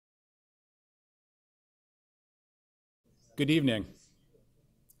Good evening,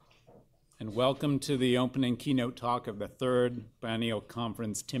 and welcome to the opening keynote talk of the third biennial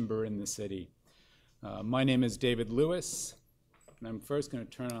conference, Timber in the City. My name is David Lewis, and I'm first going to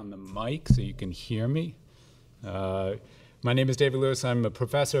turn on the mic so you can hear me. My name is David Lewis. I'm a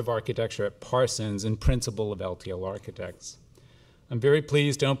professor of architecture at Parsons and principal of LTL Architects. I'm very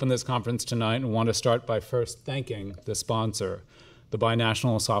pleased to open this conference tonight and want to start by first thanking the sponsor, the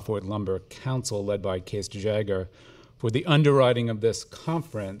Binational Softwood Lumber Council, led by Kees de Jager, for the underwriting of this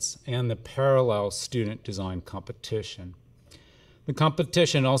conference and the parallel student design competition. The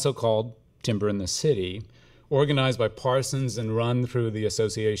competition, also called Timber in the City, organized by Parsons and run through the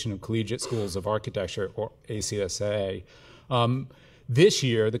Association of Collegiate Schools of Architecture, or ACSA. This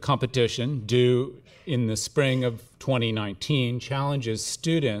year, the competition, due in the spring of 2019, challenges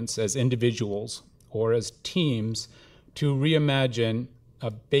students as individuals or as teams to reimagine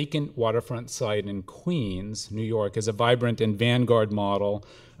a vacant waterfront site in Queens, New York, as a vibrant and vanguard model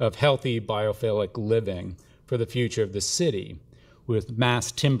of healthy biophilic living for the future of the city, with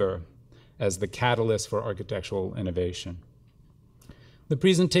mass timber as the catalyst for architectural innovation. The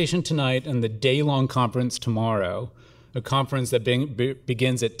presentation tonight and the day-long conference tomorrow, a conference that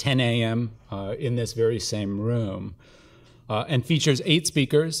begins at 10 a.m. In this very same room, and features 8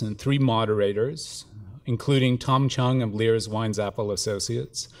 speakers and 3 moderators, including Tom Chung of Lears Weinzappel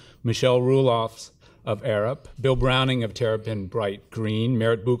Associates, Michelle Ruloff of Arup, Bill Browning of Terrapin Bright Green,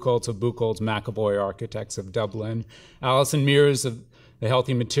 Merritt Buchholz of Buchholz McAvoy Architects of Dublin, Alison Mears of the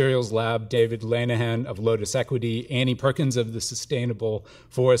Healthy Materials Lab, David Lanahan of Lotus Equity, Annie Perkins of the Sustainable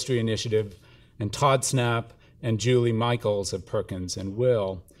Forestry Initiative, and Todd Snap and Julie Michaels of Perkins and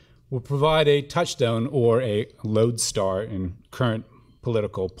Will provide a touchstone or a lodestar in current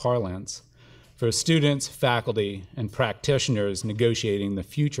political parlance for students, faculty, and practitioners negotiating the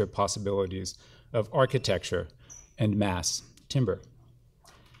future possibilities of architecture and mass timber.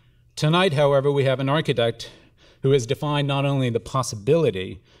 Tonight, however, we have an architect who has defined not only the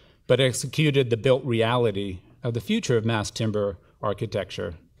possibility, but executed the built reality of the future of mass timber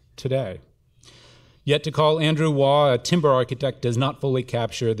architecture today. Yet to call Andrew Waugh a timber architect does not fully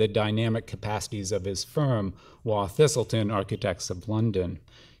capture the dynamic capacities of his firm, Waugh Thistleton Architects of London.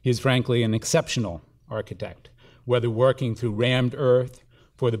 He is frankly an exceptional architect, whether working through rammed earth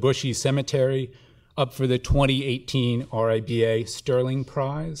for the Bushy Cemetery, up for the 2018 RIBA Sterling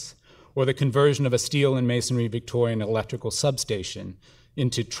Prize, or the conversion of a steel and masonry Victorian electrical substation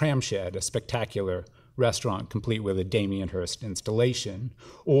into Tramshed, a spectacular restaurant complete with a Damien Hirst installation,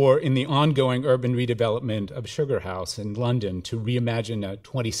 or in the ongoing urban redevelopment of Sugar House in London to reimagine a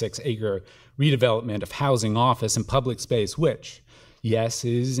 26-acre redevelopment of housing, office, and public space, which, yes,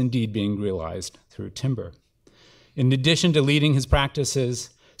 is indeed being realized through timber. In addition to leading his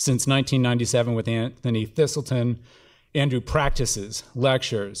practices since 1997 with Anthony Thistleton, Andrew practices,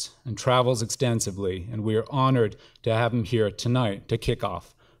 lectures, and travels extensively, and we are honored to have him here tonight to kick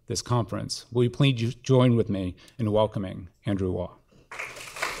off this conference. Will you please join with me in welcoming Andrew Waugh?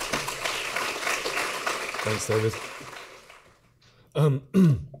 Thanks, David. I'm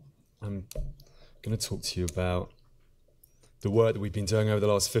going to talk to you about the work that we've been doing over the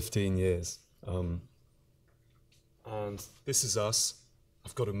last 15 years. And this is us.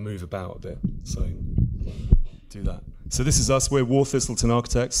 I've got to move about a bit, so do that. So this is us. We're Waugh Thistleton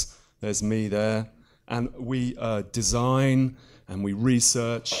Architects. There's me there. And we design and we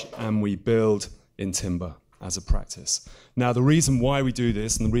research and we build in timber as a practice. Now, the reason why we do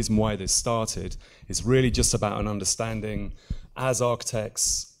this and the reason why this started is really just about an understanding as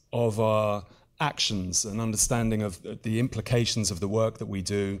architects of our actions, an understanding of the implications of the work that we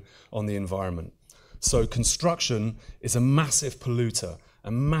do on the environment. So construction is a massive polluter,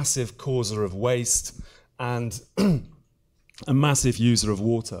 a massive causer of waste, and a massive user of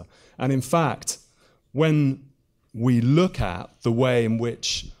water. And in fact, when we look at the way in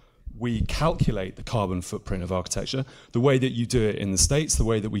which we calculate the carbon footprint of architecture, the way that you do it in the States, the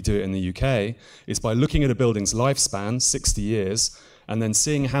way that we do it in the UK, is by looking at a building's lifespan, 60 years, and then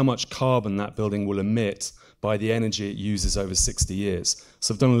seeing how much carbon that building will emit by the energy it uses over 60 years.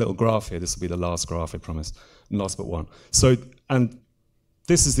 So I've done a little graph here. This will be the last graph, I promise. Last but one. So, and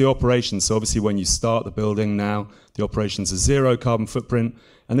this is the operation. So obviously when you start the building now, the operations are 0 carbon footprint,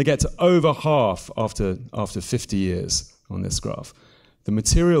 and they get to over half after 50 years on this graph. The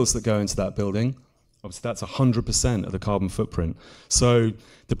materials that go into that building, obviously that's 100% of the carbon footprint. So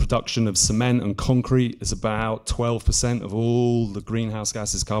the production of cement and concrete is about 12% of all the greenhouse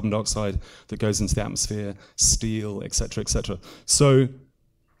gases, carbon dioxide that goes into the atmosphere, steel, et cetera, et cetera. So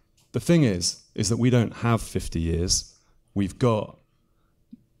the thing is that we don't have 50 years. We've got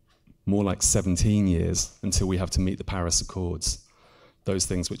more like 17 years until we have to meet the Paris Accords, those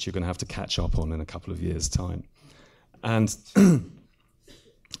things which you're going to have to catch up on in a couple of years' time. And,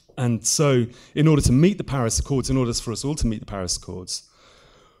 and so in order to meet the Paris Accords, in order for us all to meet the Paris Accords,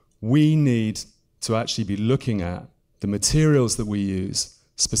 we need to actually be looking at the materials that we use,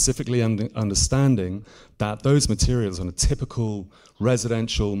 specifically understanding that those materials on a typical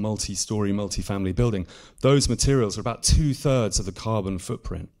residential, multi-story, multi-family building, those materials are about 2/3 of the carbon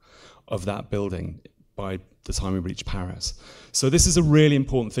footprint of that building by the time we reach Paris. So this is a really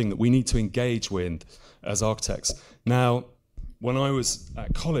important thing that we need to engage with as architects. Now, when I was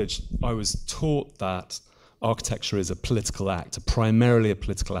at college, I was taught that architecture is a political act, primarily a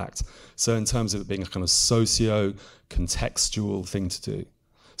political act. So in terms of it being a kind of socio-contextual thing to do.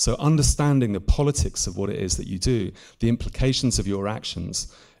 So understanding the politics of what it is that you do, the implications of your actions,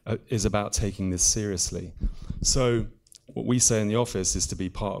 is about taking this seriously. So what we say in the office is to be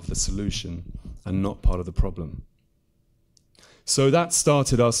part of the solution and not part of the problem. So that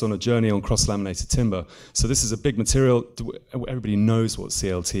started us on a journey on cross-laminated timber. So this is a big material. Everybody knows what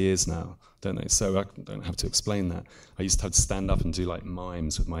CLT is now, don't they? So I don't have to explain that. I used to have to stand up and do like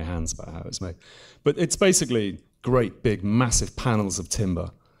mimes with my hands about how it was made. But it's basically great, big, massive panels of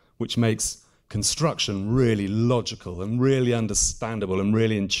timber, which makes construction really logical and really understandable and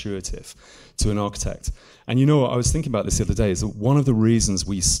really intuitive to an architect. And you know what, I was thinking about this the other day, is that one of the reasons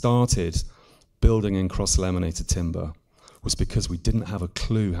we started building in cross-laminated timber was because we didn't have a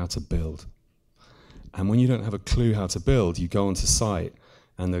clue how to build. And when you don't have a clue how to build, you go onto site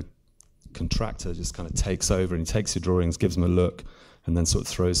and the contractor just kind of takes over and he takes your drawings, gives them a look, and then sort of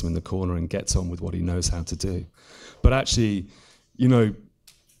throws them in the corner and gets on with what he knows how to do. But actually, you know,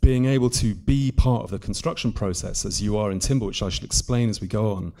 being able to be part of the construction process as you are in timber, which I should explain as we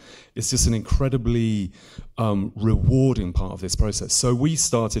go on, is just an incredibly rewarding part of this process. So we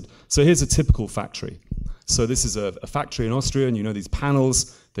started, so here's a typical factory. So this is a factory in Austria, and you know these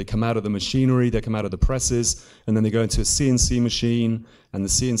panels, they come out of the machinery, they come out of the presses, and then they go into a CNC machine, and the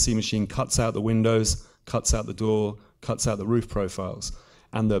CNC machine cuts out the windows, cuts out the door, cuts out the roof profiles.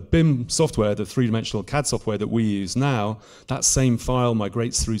 And the BIM software, the three-dimensional CAD software that we use now, that same file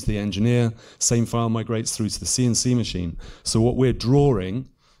migrates through to the engineer, same file migrates through to the CNC machine. So what we're drawing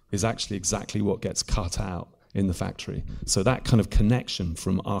is actually exactly what gets cut out in the factory. So that kind of connection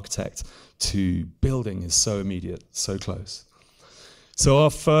from architect to building is so immediate, so close. So our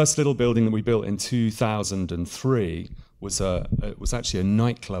first little building that we built in 2003 was actually a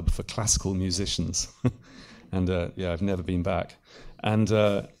nightclub for classical musicians. And yeah, I've never been back. And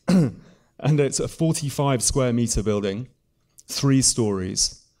it's a 45 square meter building, 3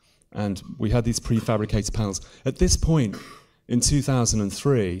 stories, and we had these prefabricated panels. At this point, in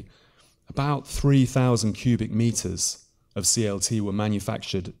 2003, about 3,000 cubic meters of CLT were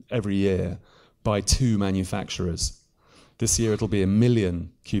manufactured every year by 2 manufacturers. This year it'll be 1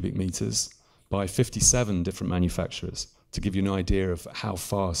 million cubic meters by 57 different manufacturers, to give you an idea of how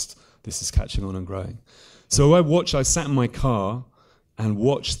fast this is catching on and growing. So I sat in my car and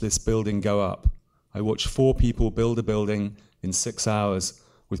watched this building go up. I watched 4 people build a building in 6 hours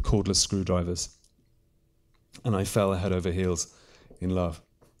with cordless screwdrivers. And I fell head over heels in love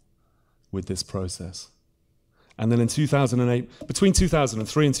with this process. And then in 2008, between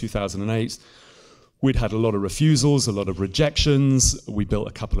 2003 and 2008, we'd had a lot of refusals, a lot of rejections. We built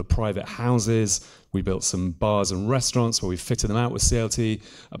a couple of private houses. We built some bars and restaurants where we fitted them out with CLT.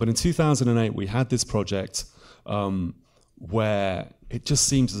 But in 2008, we had this project where it just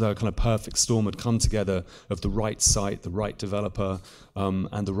seemed as though a kind of perfect storm had come together of the right site, the right developer,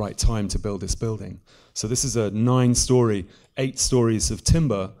 and the right time to build this building. So this is a 9-story, 8 stories of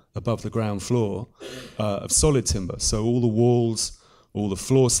timber above the ground floor, of solid timber. So all the walls, all the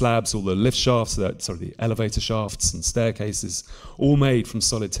floor slabs, all the lift shafts, the elevator shafts and staircases, all made from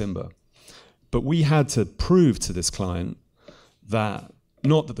solid timber. But we had to prove to this client that,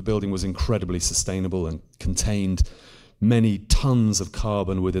 not that the building was incredibly sustainable and contained many tons of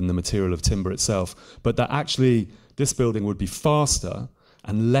carbon within the material of timber itself, but that actually this building would be faster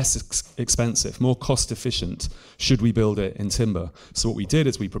and less expensive, more cost efficient, should we build it in timber. So what we did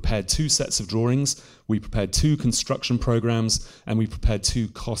is we prepared 2 sets of drawings, we prepared 2 construction programs, and we prepared 2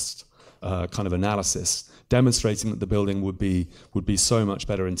 cost kind of analysis, demonstrating that the building would be so much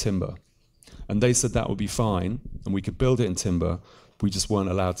better in timber. And they said that would be fine, and we could build it in timber. We just weren't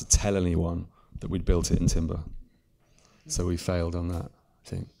allowed to tell anyone that we'd built it in timber. So we failed on that, I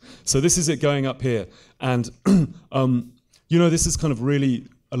think. So this is it going up here. And you know, this is kind of really,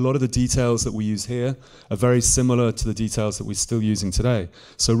 a lot of the details that we use here are very similar to the details that we're still using today.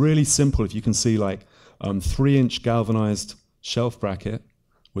 So really simple, if you can see, like 3-inch galvanized shelf bracket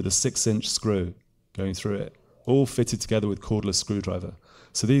with a 6-inch screw going through it, all fitted together with cordless screwdriver.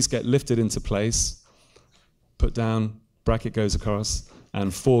 So these get lifted into place, put down, bracket goes across,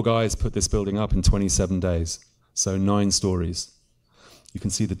 and 4 guys put this building up in 27 days. So 9 stories. You can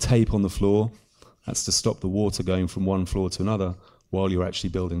see the tape on the floor. That's to stop the water going from one floor to another while you're actually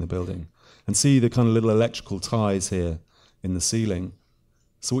building the building. And see the kind of little electrical ties here in the ceiling.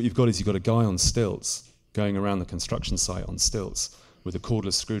 So what you've got is you've got a guy on stilts going around the construction site on stilts with a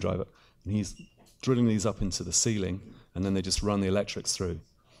cordless screwdriver. And he's drilling these up into the ceiling, and then they just run the electrics through.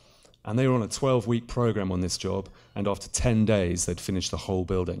 And they were on a 12-week program on this job, and after 10 days, they'd finished the whole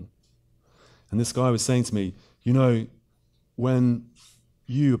building. And this guy was saying to me, you know, when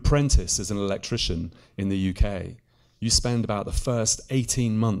you apprentice as an electrician in the UK, you spend about the first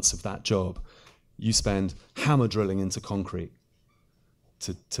 18 months of that job, you spend hammer drilling into concrete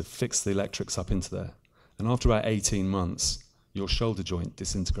to fix the electrics up into there. And after about 18 months, your shoulder joint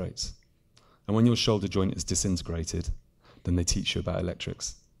disintegrates. And when your shoulder joint is disintegrated, then they teach you about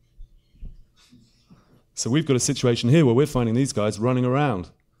electrics. So we've got a situation here where we're finding these guys running around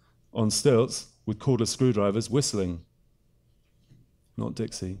on stilts with cordless screwdrivers whistling. Not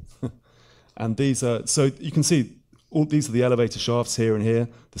Dixie. And these are, so you can see, all these are the elevator shafts here and here,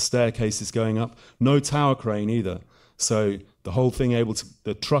 the staircase is going up, no tower crane either. So the whole thing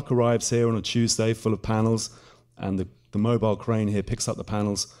the truck arrives here on a Tuesday full of panels, and the mobile crane here picks up the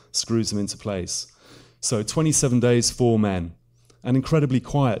panels, screws them into place. So 27 days, 4 men. And incredibly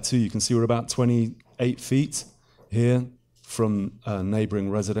quiet too. You can see we're about 28 feet here from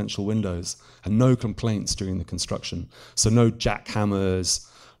neighboring residential windows, and no complaints during the construction. So no jackhammers,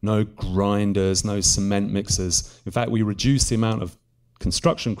 no grinders, no cement mixers. In fact, we reduced the amount of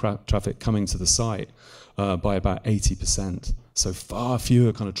construction traffic coming to the site by about 80%. So far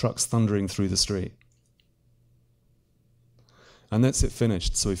fewer kind of trucks thundering through the street. And that's it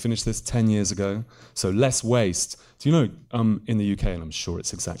finished. So we finished this 10 years ago. So less waste. Do you know, in the UK, and I'm sure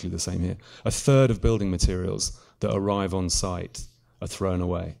it's exactly the same here, 1/3 of building materials that arrive on site are thrown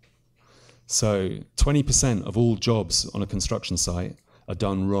away. So 20% of all jobs on a construction site are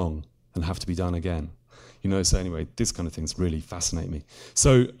done wrong and have to be done again. You know, so anyway, this kind of things really fascinate me.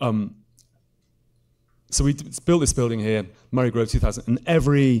 So, so we built this building here, Murray Grove 2000, and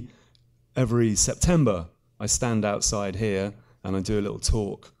every September I stand outside here and I do a little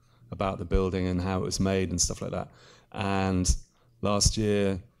talk about the building and how it was made and stuff like that. And last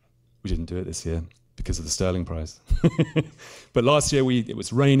year, we didn't do it this year because of the Sterling Prize. But last year it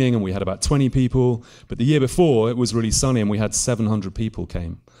was raining and we had about 20 people. But the year before it was really sunny and we had 700 people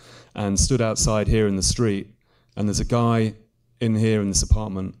came and stood outside here in the street. And there's a guy in here in this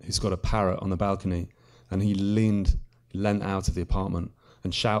apartment who's got a parrot on the balcony, and he leant out of the apartment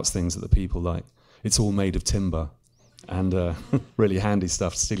and shouts things at the people like, "It's all made of timber," and really handy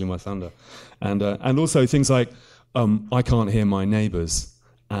stuff, stealing my thunder. And also things like, "I can't hear my neighbours,"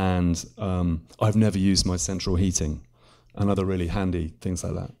 and "I've never used my central heating," and other really handy things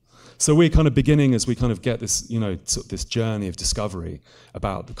like that. So we're kind of beginning, as we kind of get this, you know, this journey of discovery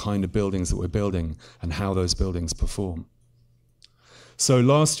about the kind of buildings that we're building and how those buildings perform. So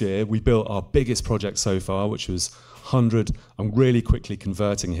last year we built our biggest project so far, which was 100, I'm really quickly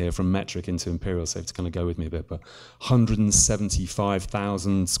converting here from metric into imperial, so you have to kind of go with me a bit, but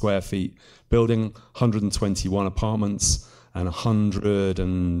 175,000 square feet building, 121 apartments, and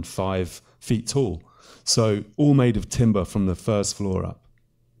 105 feet tall. So all made of timber from the first floor up.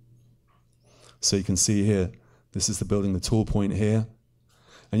 So you can see here, this is the building, the tall point here.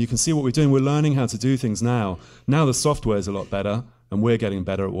 And you can see what we're doing. We're learning how to do things now. Now the software is a lot better, and we're getting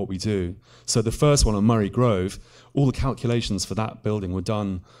better at what we do. So the first one on Murray Grove, all the calculations for that building were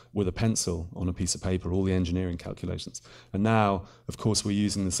done with a pencil on a piece of paper, all the engineering calculations. And now, of course, we're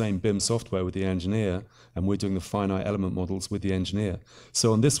using the same BIM software with the engineer, and we're doing the finite element models with the engineer.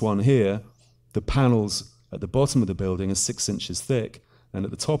 So on this one here, the panels at the bottom of the building are 6 inches thick, and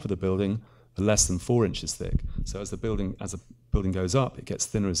at the top of the building are less than 4 inches thick. So as the building goes up, it gets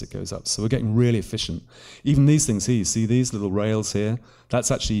thinner as it goes up. So we're getting really efficient. Even these things here, you see these little rails here?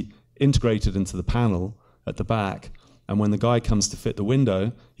 That's actually integrated into the panel at the back. And when the guy comes to fit the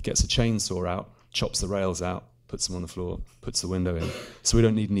window, he gets a chainsaw out, chops the rails out, puts them on the floor, puts the window in. So we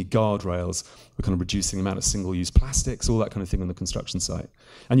don't need any guardrails. We're kind of reducing the amount of single-use plastics, all that kind of thing on the construction site.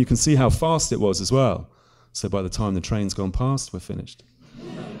 And you can see how fast it was as well. So by the time the train's gone past, we're finished.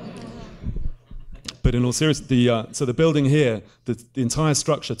 But in all seriousness, so the building here, the entire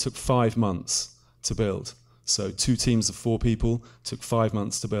structure took 5 months to build. So 2 teams of 4 people took 5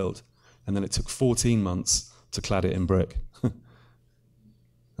 months to build. And then it took 14 months to clad it in brick.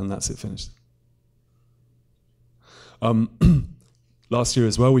 And that's it finished. Last year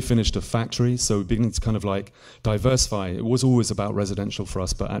as well, we finished a factory, so we're beginning to kind of like diversify. It was always about residential for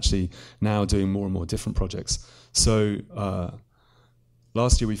us, but actually now doing more and more different projects. So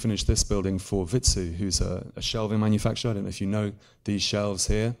last year we finished this building for Vitsu, who's a shelving manufacturer. I don't know if you know these shelves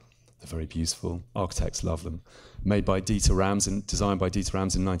here. They're very beautiful. Architects love them. Made by Dieter Rams and designed by Dieter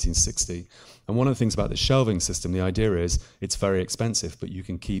Rams in 1960. And one of the things about the shelving system, the idea is it's very expensive, but you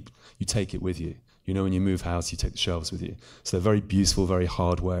take it with you. You know, when you move house, you take the shelves with you. So they're very beautiful, very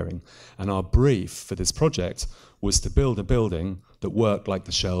hard wearing. And our brief for this project was to build a building that worked like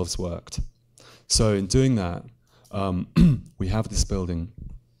the shelves worked. So in doing that, we have this building,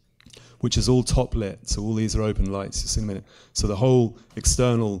 which is all top lit. So all these are open lights. You'll see in a minute. So the whole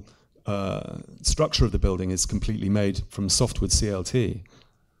external structure of the building is completely made from softwood CLT.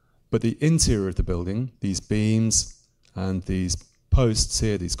 But the interior of the building, these beams and these posts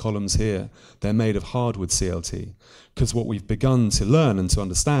here, these columns here, they're made of hardwood CLT. Because what we've begun to learn and to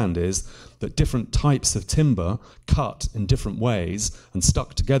understand is that different types of timber cut in different ways and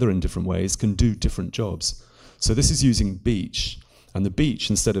stuck together in different ways can do different jobs. So this is using beech, and the beech,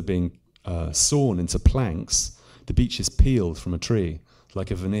 instead of being sawn into planks, the beech is peeled from a tree,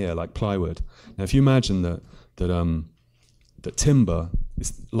 like a veneer, like plywood. Now if you imagine that timber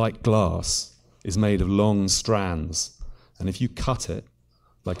is like glass, is made of long strands, and if you cut it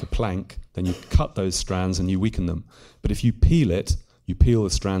like a plank, then you cut those strands and you weaken them. But if you peel it, you peel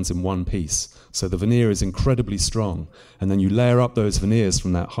the strands in one piece. So the veneer is incredibly strong. And then you layer up those veneers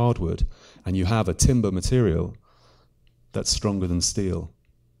from that hardwood, and you have a timber material that's stronger than steel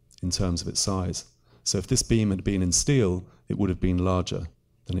in terms of its size. So if this beam had been in steel, it would have been larger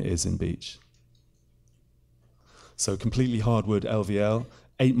than it is in beech. So completely hardwood LVL,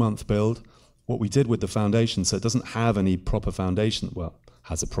 8-month build. What we did with the foundation, so it doesn't have any proper foundation, well,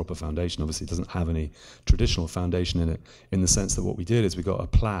 has a proper foundation, obviously it doesn't have any traditional foundation in it, in the sense that what we did is we got a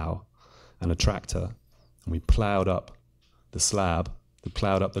plow and a tractor, and we plowed up the slab, we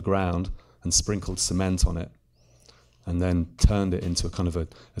plowed up the ground and sprinkled cement on it, and then turned it into a kind of a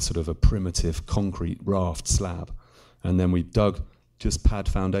sort of a primitive concrete raft slab. And then we dug just pad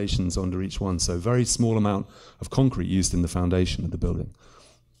foundations under each one, so very small amount of concrete used in the foundation of the building.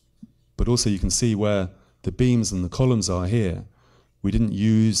 But also you can see where the beams and the columns are here. We didn't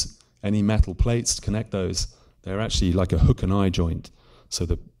use any metal plates to connect those. They're actually like a hook and eye joint. So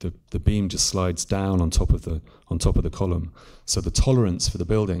the beam just slides down on top of the column. So the tolerance for the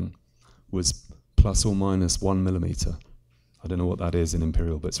building was plus or minus 1 millimeter. I don't know what that is in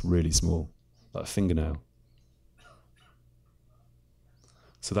imperial, but it's really small, like a fingernail.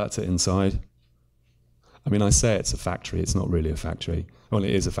 So that's it inside. I mean, I say it's a factory, it's not really a factory. Well,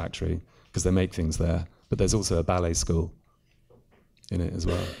 it is a factory, because they make things there, but there's also a ballet school in it as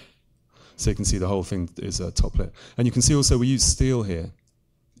well. So you can see the whole thing is top lit. And you can see also we use steel here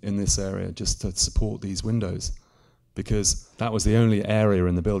in this area just to support these windows, because that was the only area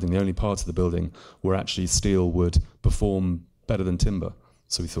in the building, the only part of the building where actually steel would perform better than timber.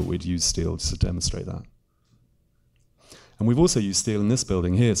 So we thought we'd use steel just to demonstrate that. And we've also used steel in this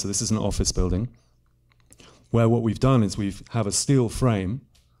building here. So this is an office building where what we've done is we have a steel frame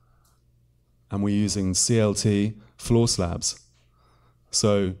and we're using CLT floor slabs,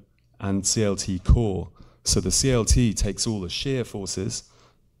 so, and CLT core. So the CLT takes all the shear forces,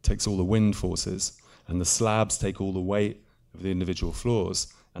 takes all the wind forces, and the slabs take all the weight of the individual floors,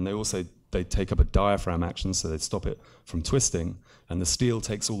 and they take up a diaphragm action, so they stop it from twisting, and the steel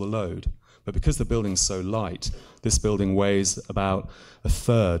takes all the load. But because the building's so light, this building weighs about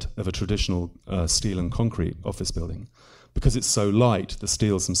 1/3 of a traditional steel and concrete office building. Because it's so light, the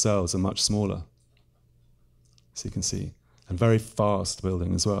steels themselves are much smaller. So you can see. And very fast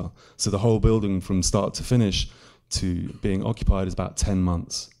building as well. So the whole building from start to finish to being occupied is about 10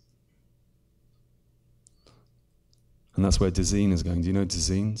 months. And that's where Dezeen is going. Do you know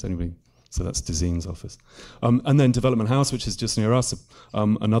Dezeen? Is anybody? So that's Dezeen's office. And then Development House, which is just near us,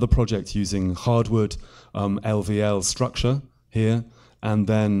 another project using hardwood LVL structure here, and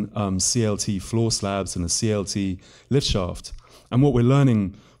then CLT floor slabs and a CLT lift shaft. And what we've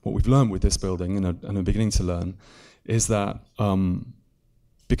learned with this building, and are beginning to learn, is that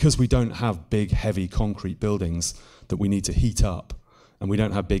because we don't have big, heavy concrete buildings that we need to heat up, and we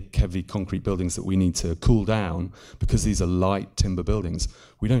don't have big, heavy concrete buildings that we need to cool down, because these are light timber buildings,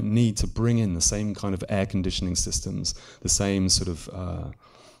 we don't need to bring in the same kind of air conditioning systems, the same sort of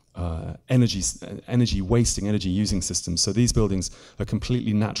energy wasting, energy using systems. So these buildings are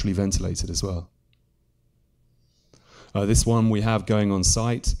completely naturally ventilated as well. This one we have going on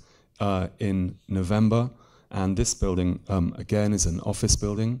site in November, and this building again is an office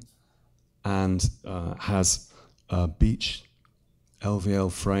building and has beech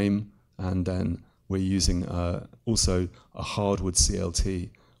LVL frame, and then we're using also a hardwood CLT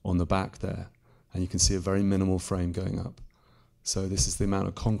on the back there. And you can see a very minimal frame going up. So this is the amount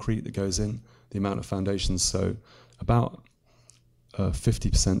of concrete that goes in, the amount of foundations. So about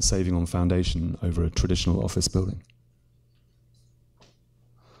 50% saving on foundation over a traditional office building.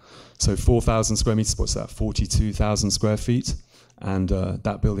 So 4,000 square meters, what's that? 42,000 square feet. And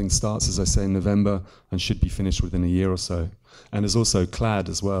that building starts, as I say, in November and should be finished within a year or so. And is also clad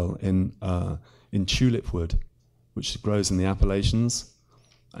as well in tulip wood, which grows in the Appalachians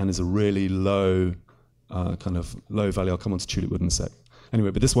and is a really low, kind of low value. I'll come on to tulip wood in a sec. Anyway,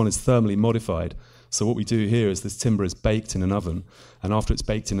 but this one is thermally modified. So what we do here is this timber is baked in an oven, and after it's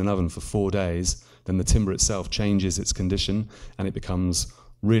baked in an oven for 4 days, then the timber itself changes its condition and it becomes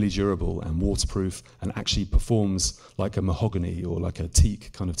really durable and waterproof and actually performs like a mahogany or like a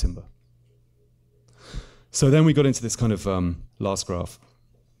teak kind of timber. So then we got into this kind of last graph.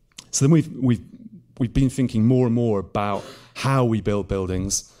 So then we've been thinking more and more about how we build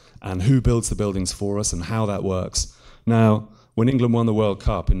buildings and who builds the buildings for us and how that works. Now, when England won the World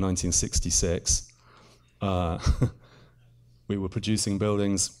Cup in 1966, we were producing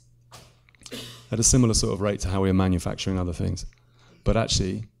buildings at a similar sort of rate to how we were manufacturing other things. But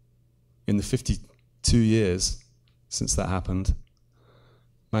actually, in the 52 years since that happened,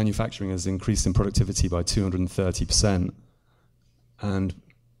 manufacturing has increased in productivity by 230%, and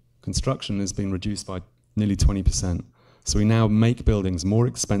construction has been reduced by nearly 20%. So we now make buildings more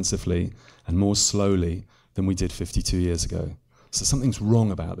expensively and more slowly than we did 52 years ago. So something's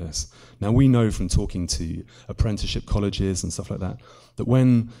wrong about this. Now we know from talking to apprenticeship colleges and stuff like that, that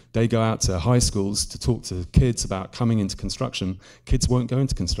when they go out to high schools to talk to kids about coming into construction, kids won't go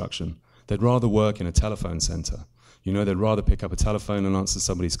into construction. They'd rather work in a telephone centre. You know, they'd rather pick up a telephone and answer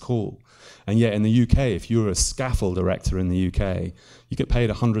somebody's call. And yet in the UK, if you're a scaffold erector in the UK, you get paid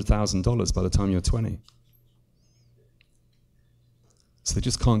 $100,000 by the time you're 20. So they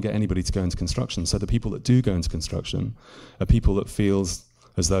just can't get anybody to go into construction. So the people that do go into construction are people that feel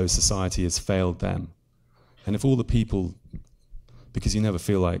as though society has failed them. And if all the people, because you never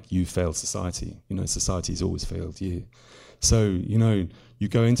feel like you failed society, you know, society's always failed you. So, you know, you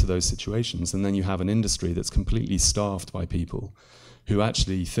go into those situations and then you have an industry that's completely staffed by people who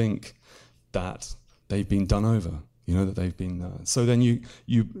actually think that they've been done over, you know, that they've been, so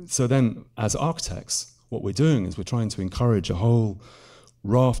then as architects, what we're doing is we're trying to encourage a whole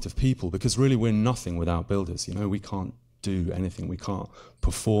raft of people, because really we're nothing without builders. You know, we can't do anything, we can't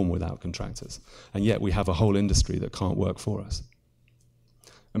perform without contractors, and yet we have a whole industry that can't work for us.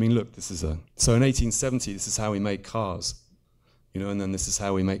 I mean, look, so in 1870 this is how we made cars, you know, and then this is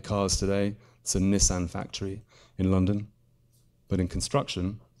how we make cars today. It's a Nissan factory in London. But in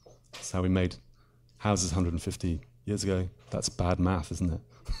construction, it's how we made houses 150 years ago. That's bad math, isn't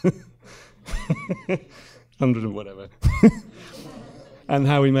it? 100 and whatever. And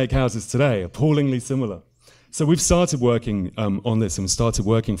how we make houses today, appallingly similar. So we've started working on this, and started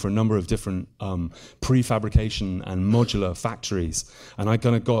working for a number of different prefabrication and modular factories. And I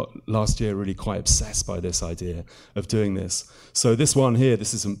kind of got last year really quite obsessed by this idea of doing this. So this one here,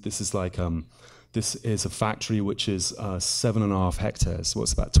 this is a factory which is 7.5 hectares. So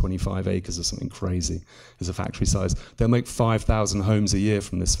it's about 25 acres or something crazy is a factory size. They'll make 5,000 homes a year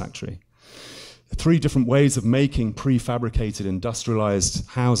from this factory. 3 different ways of making prefabricated industrialized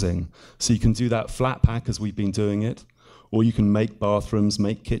housing. So you can do that flat pack as we've been doing it, or you can make bathrooms,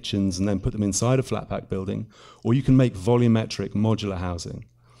 make kitchens, and then put them inside a flat pack building, or you can make volumetric modular housing.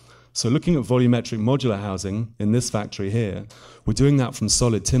 So looking at volumetric modular housing in this factory here, we're doing that from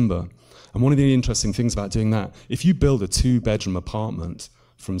solid timber. And one of the interesting things about doing that, if you build a 2-bedroom apartment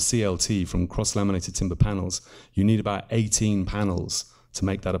from CLT, from cross-laminated timber panels, you need about 18 panels to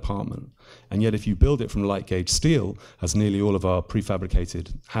make that apartment. And yet if you build it from light gauge steel, as nearly all of our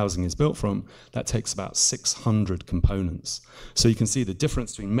prefabricated housing is built from, that takes about 600 components. So you can see the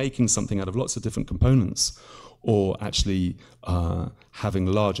difference between making something out of lots of different components or actually having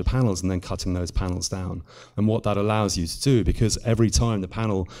larger panels and then cutting those panels down. And what that allows you to do, because every time the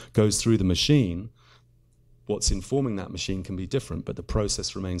panel goes through the machine, what's informing that machine can be different, but the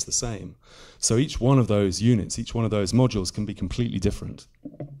process remains the same. So each one of those units, each one of those modules can be completely different.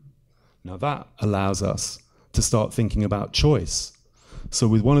 Now that allows us to start thinking about choice. So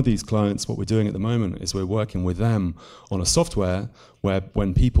with one of these clients, what we're doing at the moment is we're working with them on a software where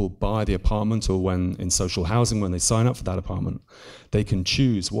when people buy the apartment, or when in social housing, when they sign up for that apartment, they can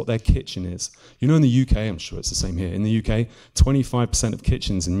choose what their kitchen is. You know, in the UK, I'm sure it's the same here, in the UK, 25% of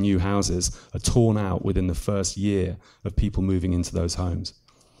kitchens in new houses are torn out within the first year of people moving into those homes.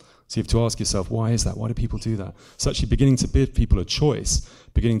 So you have to ask yourself, why is that? Why do people do that? So actually beginning to give people a choice,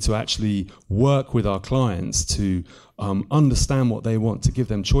 beginning to actually work with our clients to understand what they want, to give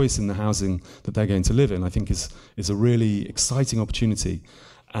them choice in the housing that they're going to live in, I think is a really exciting opportunity,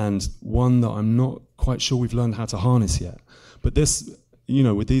 and one that I'm not quite sure we've learned how to harness yet. But this, you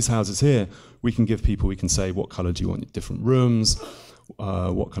know, with these houses here, we can give people, we can say, what color do you want, different rooms,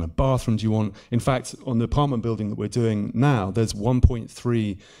 what kind of bathroom do you want? In fact, on the apartment building that we're doing now, there's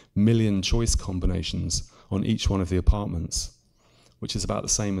 1.3 million choice combinations on each one of the apartments, which is about the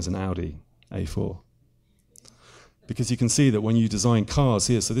same as an Audi A4. Because you can see that when you design cars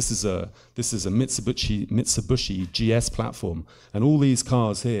here, so this is a Mitsubishi GS platform, and all these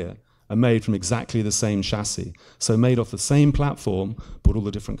cars here are made from exactly the same chassis. So made off the same platform, but all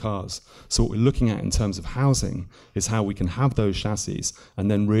the different cars. So what we're looking at in terms of housing is how we can have those chassis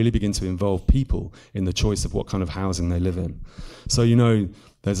and then really begin to involve people in the choice of what kind of housing they live in. So, you know,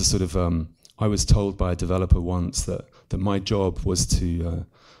 there's a sort of, I was told by a developer once that my job was to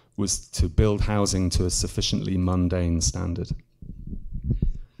build housing to a sufficiently mundane standard.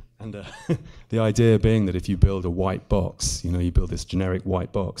 And the idea being that if you build a white box, you know, you build this generic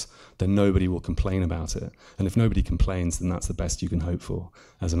white box, then nobody will complain about it. And if nobody complains, then that's the best you can hope for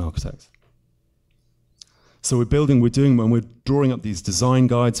as an architect. So when we're drawing up these design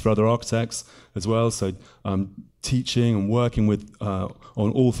guides for other architects as well, so teaching and working with, on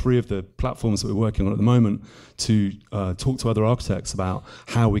all three of the platforms that we're working on at the moment to talk to other architects about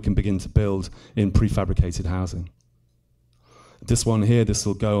how we can begin to build in prefabricated housing. This one here, this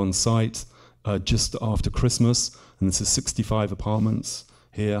will go on site just after Christmas, and this is 65 apartments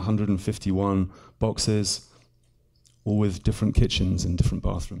here, 151 boxes, all with different kitchens and different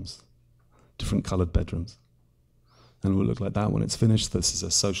bathrooms, different coloured bedrooms. And it will look like that when it's finished. This is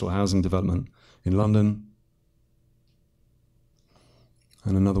a social housing development in London.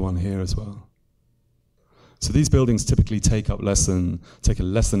 And another one here as well. So these buildings typically take less than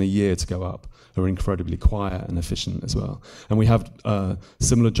a year to go up, are incredibly quiet and efficient as well. And we have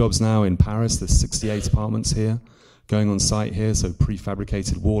similar jobs now in Paris. There's 68 apartments here going on site here, so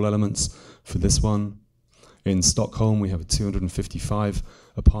prefabricated wall elements for this one. In Stockholm, we have a 255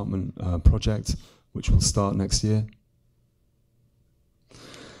 apartment project, which will start next year.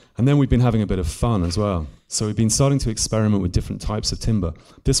 And then we've been having a bit of fun as well. So we've been starting to experiment with different types of timber.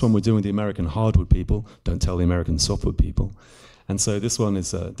 This one we're doing with the American hardwood people. Don't tell the American softwood people. And so this one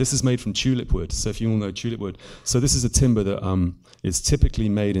is this is made from tulip wood. So if you all know tulip wood, so this is a timber that is typically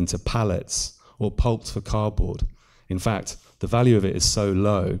made into pallets or pulped for cardboard. In fact, the value of it is so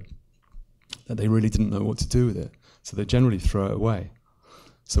low that they really didn't know what to do with it. So they generally throw it away.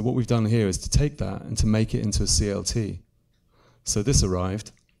 So what we've done here is to take that and to make it into a CLT. So this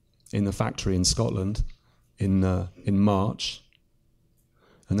arrived in the factory in Scotland in March.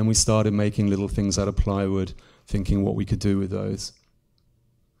 And then we started making little things out of plywood, thinking what we could do with those.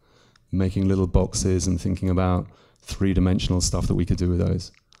 Making little boxes and thinking about three-dimensional stuff that we could do with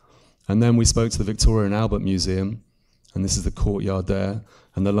those. And then we spoke to the Victoria and Albert Museum, and this is the courtyard there,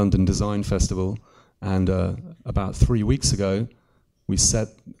 and the London Design Festival. And about 3 weeks ago, we set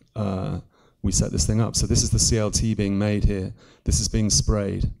this thing up. So this is the CLT being made here. This is being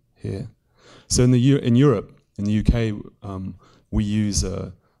sprayed here. So in Europe, in the UK, we use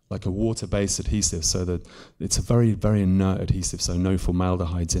like a water-based adhesive, so that it's a very, very inert adhesive, so no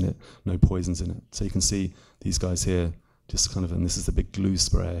formaldehydes in it, no poisons in it. So you can see these guys here, just kind of, and this is the big glue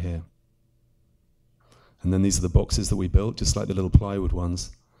sprayer here. And then these are the boxes that we built, just like the little plywood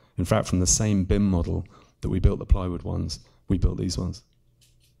ones. In fact, from the same BIM model that we built the plywood ones, we built these ones.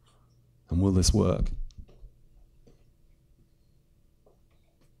 And will this work?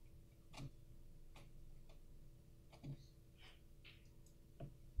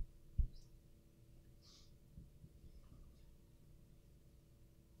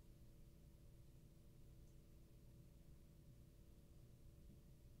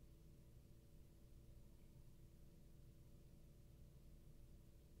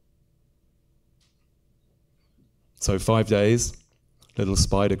 So 5 days, little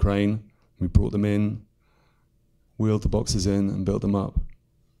spider crane, we brought them in, wheeled the boxes in and built them up.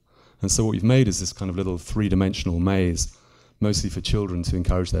 And so what we've made is this kind of little three-dimensional maze, mostly for children to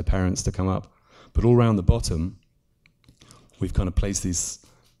encourage their parents to come up. But all around the bottom, we've kind of placed these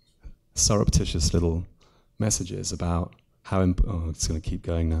surreptitious little messages about how, oh, it's going to keep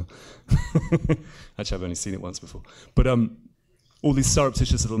going now. Actually, I've only seen it once before. But all these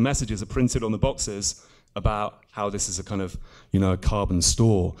surreptitious little messages are printed on the boxes about how this is a kind of, you know, a carbon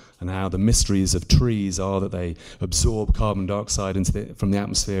store, and how the mysteries of trees are that they absorb carbon dioxide from the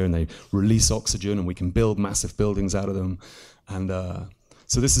atmosphere, and they release oxygen, and we can build massive buildings out of them. And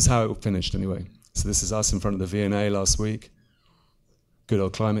So this is how it finished anyway. So this is us in front of the V&A last week. Good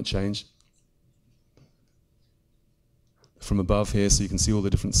old climate change. From above here, so you can see all the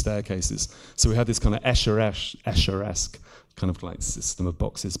different staircases. So we had this kind of Escher-esque kind of like system of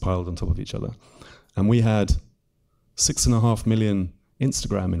boxes piled on top of each other. And we had 6.5 million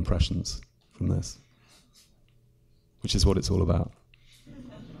Instagram impressions from this, which is what it's all about.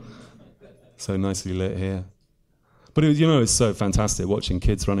 So nicely lit here. But it, it's so fantastic watching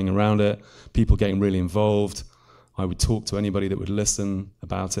kids running around it, people getting really involved. I would talk to anybody that would listen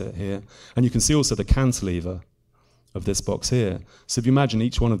about it here. And you can see also the cantilever of this box here. So if you imagine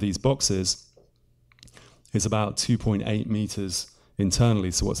each one of these boxes is about 2.8 meters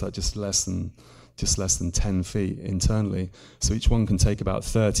internally. So what's that? Just less than 10 feet internally. So each one can take about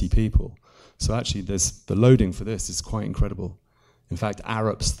 30 people. So actually, the loading for this is quite incredible. In fact,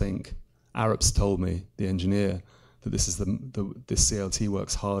 Arabs told me, the engineer, that this CLT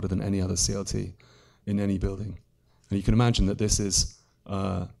works harder than any other CLT in any building. And you can imagine that this is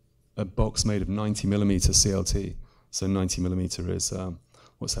a box made of 90 millimeter CLT. So 90 millimeter is,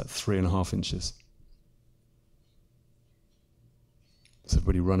 3.5 inches. So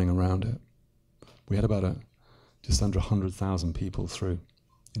everybody running around it. We had about just under 100,000 people through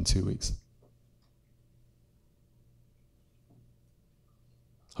in 2 weeks.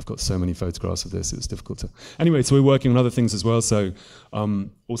 I've got so many photographs of this, it was difficult to... Anyway, so we're working on other things as well, so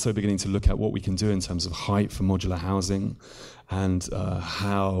also beginning to look at what we can do in terms of height for modular housing and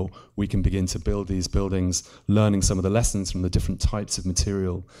how we can begin to build these buildings, learning some of the lessons from the different types of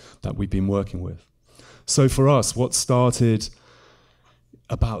material that we've been working with. So for us, what started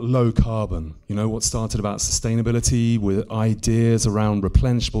about low carbon, what started about sustainability with ideas around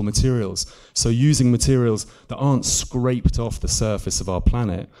replenishable materials. So using materials that aren't scraped off the surface of our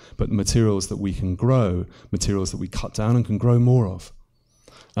planet, but materials that we can grow, materials that we cut down and can grow more of.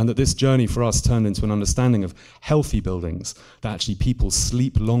 And that this journey for us turned into an understanding of healthy buildings, that actually people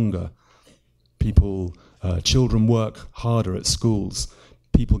sleep longer, children work harder at schools,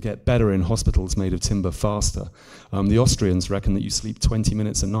 people get better in hospitals made of timber faster. The Austrians reckon that you sleep 20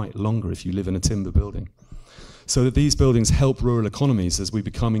 minutes a night longer if you live in a timber building. So that these buildings help rural economies as we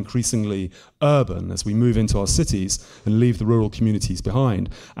become increasingly urban, as we move into our cities and leave the rural communities behind,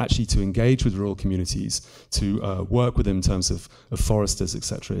 actually to engage with rural communities, to work with them in terms of foresters,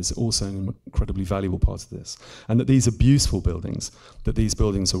 etc., is also an incredibly valuable part of this. And that these are beautiful buildings, that these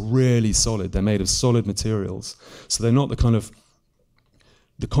buildings are really solid, they're made of solid materials. So they're not the kind of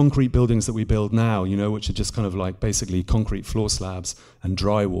the concrete buildings that we build now, which are just kind of like basically concrete floor slabs and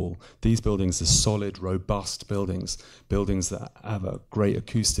drywall. These buildings are solid, robust buildings that have a great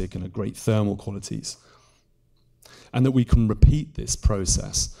acoustic and a great thermal qualities. And that we can repeat this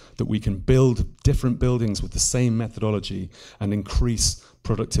process, that we can build different buildings with the same methodology and increase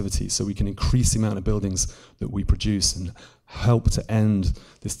productivity, so we can increase the amount of buildings that we produce and help to end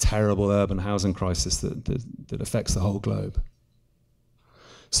this terrible urban housing crisis that affects the whole globe.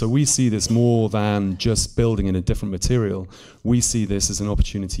 So we see this more than just building in a different material. We see this as an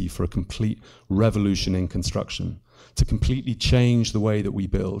opportunity for a complete revolution in construction, to completely change the way that we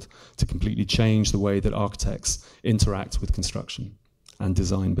build, to completely change the way that architects interact with construction and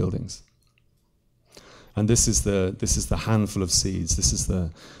design buildings. And this is the handful of seeds. This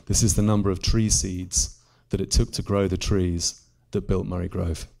is the number of tree seeds that it took to grow the trees that built Murray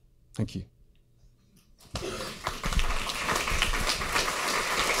Grove. Thank you.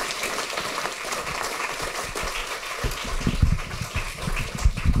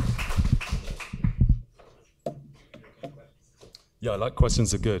 Yeah, I like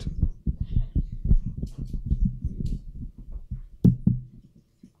questions are good.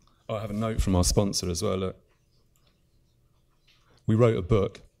 Oh, I have a note from our sponsor as well, look. We wrote a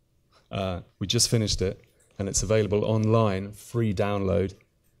book. We just finished it, and it's available online, free download,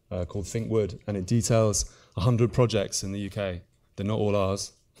 called Think Wood, and it details 100 projects in the UK. They're not all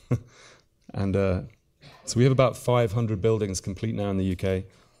ours. And so we have about 500 buildings complete now in the UK,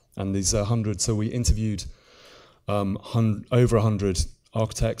 and these 100, so we interviewed over 100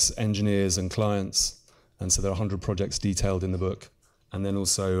 architects, engineers, and clients, and so there are 100 projects detailed in the book, and then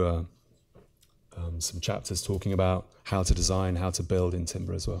also some chapters talking about how to design, how to build in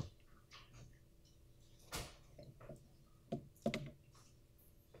timber as well.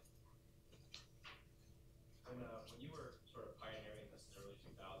 When you were sort of pioneering this in the early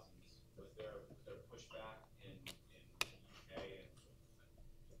 2000s, was there pushback in the UK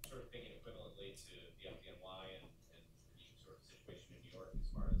and sort of thinking equivalently to the FDNY and the sort of situation in New York as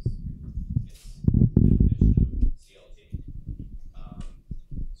far as its definition of CLT?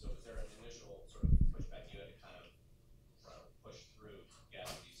 So was there an initial sort of pushback you had to kind of push through to get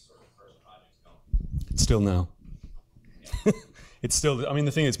still now. It's still, I mean,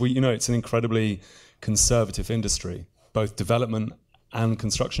 the thing is, it's an incredibly conservative industry. Both development and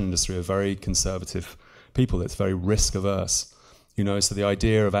construction industry are very conservative people. It's very risk averse, so the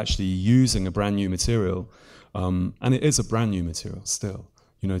idea of actually using a brand new material, and it is a brand new material still,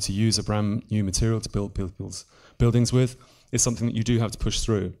 to use a brand new material to build people's buildings with is something that you do have to push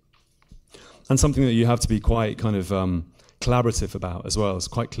through. And something that you have to be quite kind of collaborative about as well, it's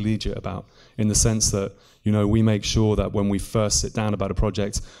quite collegiate about, in the sense that, we make sure that when we first sit down about a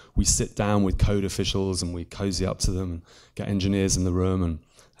project, we sit down with code officials and we cozy up to them and get engineers in the room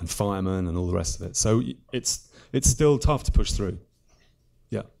and firemen and all the rest of it. So it's still tough to push through.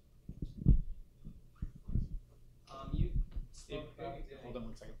 Yeah. Hold on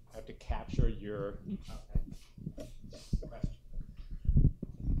one second. I have to capture your question.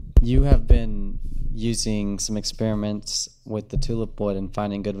 You have been using some experiments with the tulip wood and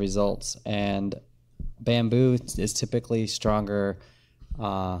finding good results, and bamboo is typically stronger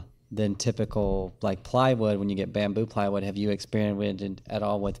than typical like plywood. When you get bamboo plywood, have you experimented at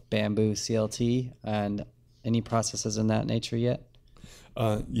all with bamboo CLT and any processes in that nature yet?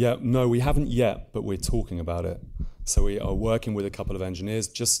 No, we haven't yet, but we're talking about it. So we are working with a couple of engineers,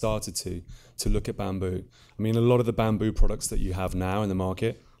 just started to look at bamboo. I mean, a lot of the bamboo products that you have now in the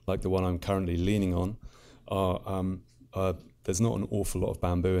market, like the one I'm currently leaning on, there's not an awful lot of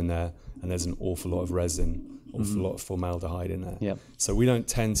bamboo in there, and there's an awful lot of resin, awful lot of formaldehyde in there. Yep. So we don't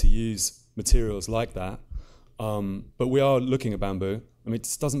tend to use materials like that, but we are looking at bamboo. I mean,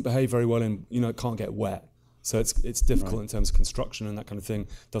 it doesn't behave very well in, it can't get wet. So it's difficult in terms of construction and that kind of thing.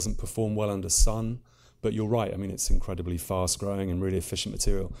 Doesn't perform well under sun. But you're right, I mean, it's incredibly fast growing and really efficient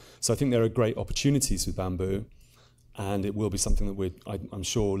material. So I think there are great opportunities with bamboo, and it will be something that I'm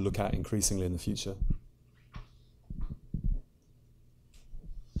sure, look at increasingly in the future.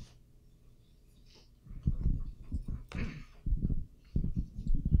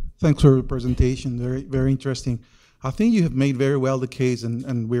 Thanks for your presentation, very, very interesting. I think you have made very well the case,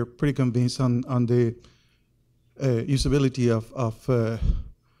 and we're pretty convinced on the usability of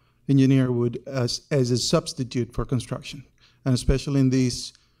engineer wood as a substitute for construction, and especially in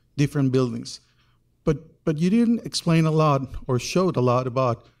these different buildings. But you didn't explain a lot or showed a lot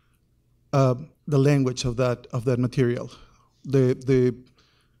about the language of that material. In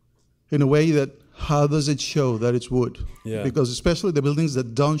a way that, how does it show that it's wood? Yeah. Because especially the buildings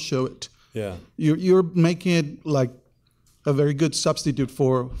that don't show it, Yeah. you're making it like a very good substitute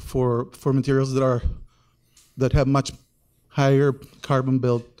for materials that have much higher carbon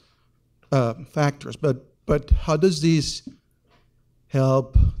built factors. But how does this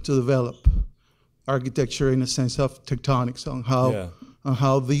help to develop architecture in a sense of tectonics on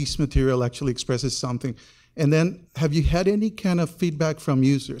how this material actually expresses something? And then, have you had any kind of feedback from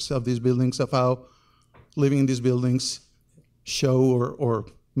users of these buildings of how living in these buildings show or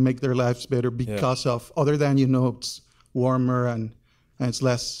make their lives better because of, other than, it's warmer and it's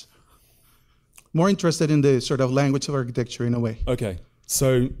less, more interested in the sort of language of architecture in a way? Okay,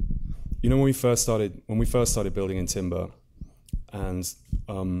 so when we first started building in timber, and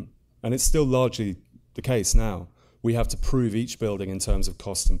it's still largely the case now, we have to prove each building in terms of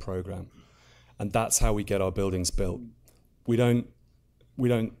cost and program. And that's how we get our buildings built. We don't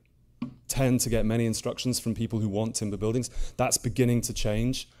tend to get many instructions from people who want timber buildings. That's beginning to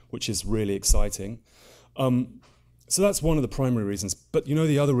change, which is really exciting. So that's one of the primary reasons. But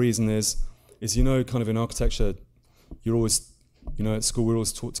the other reason is kind of in architecture, you're always, at school we're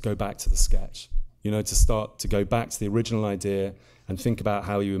always taught to go back to the sketch. To go back to the original idea and think about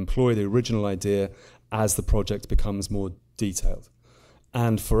how you employ the original idea as the project becomes more detailed.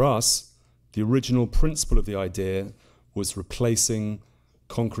 And for us, the original principle of the idea was replacing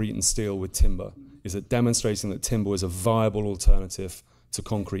concrete and steel with timber, is it demonstrating that timber was a viable alternative to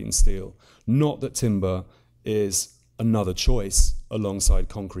concrete and steel. Not that timber is another choice alongside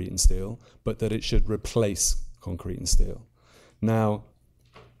concrete and steel, but that it should replace concrete and steel. Now,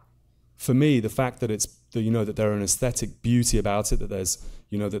 for me, the fact that that there are an aesthetic beauty about it, that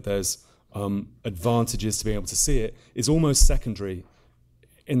there's advantages to being able to see it, is almost secondary,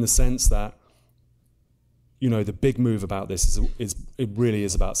 in the sense that the big move about this is it really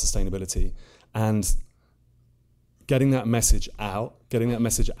is about sustainability, and getting that message out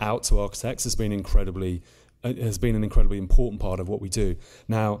to architects has been an incredibly important part of what we do.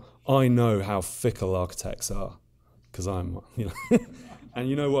 Now, I know how fickle architects are, because I'm, and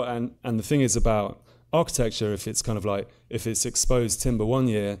you know what? And the thing is about architecture, if it's kind of like, if it's exposed timber one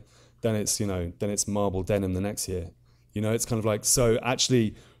year, then it's marble denim the next year. It's kind of like, so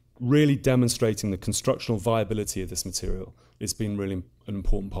actually really demonstrating the constructional viability of this material has been really an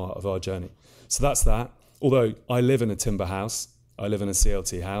important part of our journey. So that's that. although I live in a timber house, I live in a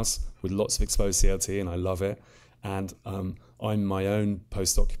CLT house with lots of exposed CLT, and I love it. And I'm my own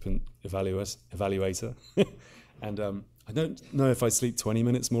post-occupant evaluator. And I don't know if I sleep 20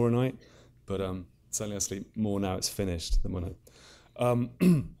 minutes more a night, but certainly I sleep more now it's finished than when I...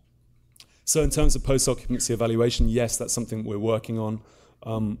 So in terms of post-occupancy evaluation, yes, that's something we're working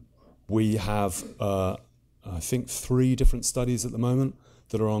on. We have, I think, 3 different studies at the moment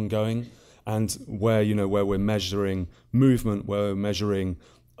that are ongoing, and where we're measuring movement, where we're measuring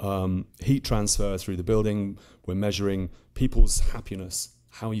heat transfer through the building, we're measuring people's happiness,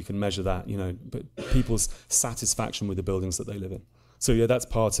 how you can measure that, but people's satisfaction with the buildings that they live in. So yeah, that's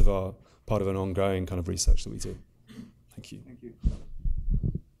part of an ongoing kind of research that we do. Thank you. Thank you.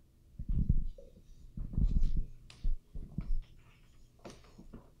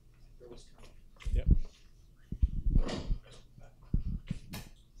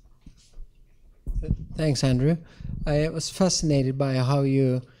 Thanks, Andrew. I was fascinated by how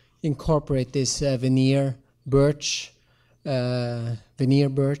you incorporate this veneer birch in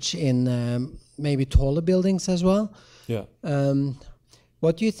maybe taller buildings as well. Yeah.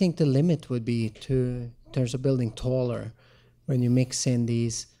 What do you think the limit would be in terms of building taller when you mix in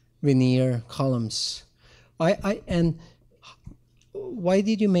these veneer columns? And why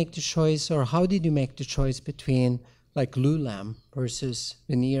did you make the choice, or how did you make the choice between like glulam versus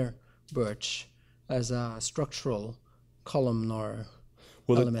veneer birch as a structural column or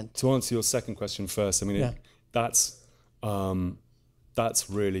element? To answer your second question first, I mean, that's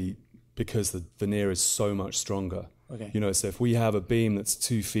really because the veneer is so much stronger. Okay. So if we have a beam that's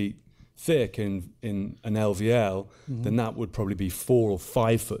 2 feet thick in an LVL, then that would probably be 4 or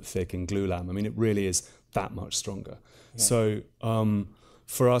 5 foot thick in glulam. I mean, it really is that much stronger. Yeah. So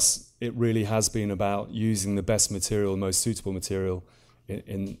for us, it really has been about using the best material, the most suitable material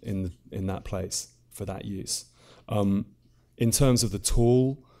in that place for that use. In terms of the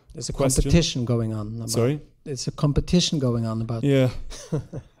tool, there's a competition going on. Sorry? There's a competition going on about. Yeah.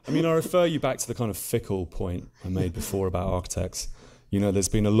 I mean, I refer you back to the kind of fickle point I made before about architects. There's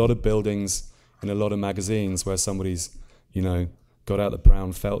been a lot of buildings in a lot of magazines where somebody's, got out the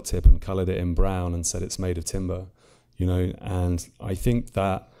brown felt tip and coloured it in brown and said it's made of timber, and I think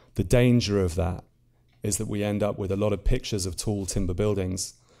that the danger of that is that we end up with a lot of pictures of tall timber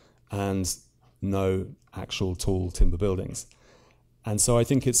buildings and no actual tall timber buildings. And so I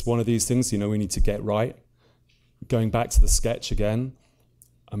think it's one of these things, we need to get right. Going back to the sketch again,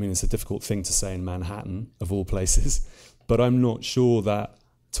 I mean, it's a difficult thing to say in Manhattan, of all places, but I'm not sure that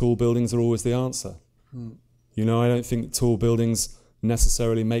tall buildings are always the answer. I don't think tall buildings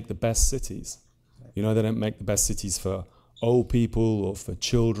necessarily make the best cities. They don't make the best cities for old people or for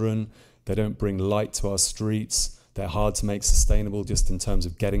children. They don't bring light to our streets. They're hard to make sustainable just in terms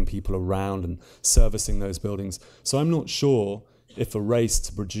of getting people around and servicing those buildings. So I'm not sure if a race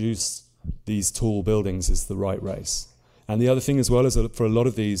to produce these tall buildings is the right race. And the other thing as well is that for a lot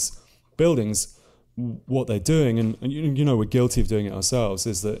of these buildings, what they're doing, and we're guilty of doing it ourselves,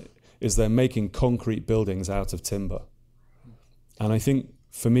 is they're making concrete buildings out of timber. And I think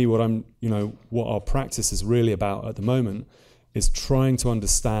for me, what our practice is really about at the moment is trying to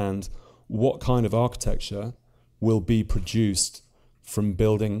understand what kind of architecture will be produced from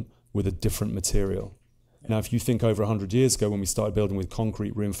building with a different material. Now, if you think over 100 years ago when we started building with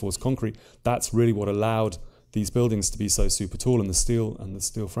concrete, reinforced concrete, that's really what allowed these buildings to be so super tall, and the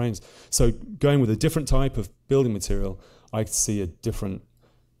steel frames. So going with a different type of building material, I see a different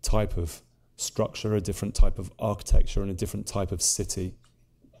type of structure, a different type of architecture, and a different type of city.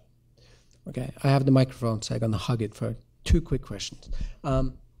 Okay, I have the microphone, so I'm going to hug it for 2 quick questions.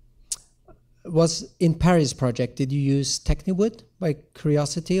 Was in Paris project, did you use Techniwood by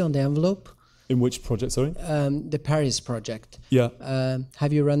curiosity on the envelope? In which project, sorry? The Paris project. Yeah.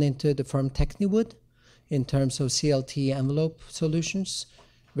 Have you run into the firm Techniwood in terms of CLT envelope solutions?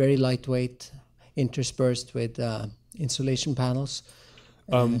 Very lightweight, interspersed with insulation panels.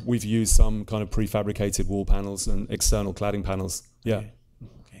 We've used some kind of prefabricated wall panels and external cladding panels. Yeah.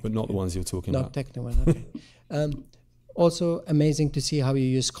 Okay. But not the ones you're talking about. Not Techniwood, okay. Also amazing to see how you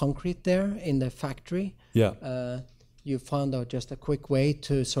use concrete there in the factory. Yeah. You found out just a quick way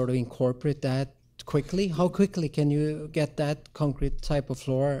to sort of incorporate that quickly. How quickly can you get that concrete type of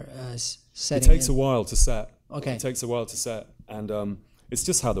floor setting? It takes a while to set. Okay. It takes a while to set, and it's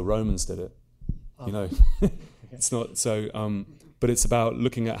just how the Romans did it. It's not so. But it's about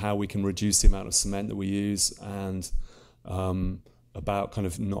looking at how we can reduce the amount of cement that we use, and about kind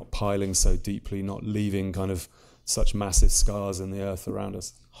of not piling so deeply, not leaving kind of such massive scars in the earth around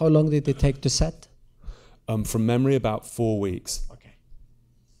us. How long did it take to set? From memory, about 4 weeks. Okay.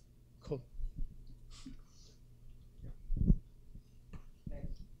 Cool.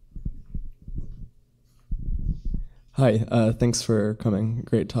 Hi, thanks for coming.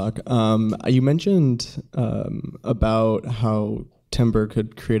 Great talk. You mentioned about how timber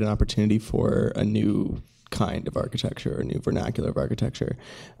could create an opportunity for a new kind of architecture, a new vernacular of architecture.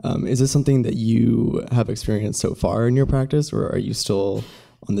 Is this something that you have experienced so far in your practice, or are you still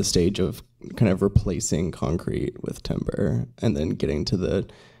on the stage of kind of replacing concrete with timber and then getting to the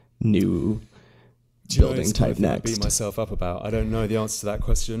new building type next? I beat myself up about. I don't know the answer to that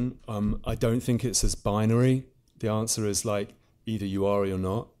question. I don't think it's as binary. The answer is like either you are or you're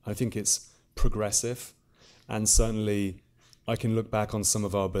not. I think it's progressive, and certainly I can look back on some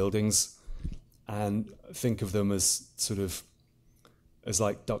of our buildings and think of them as sort of as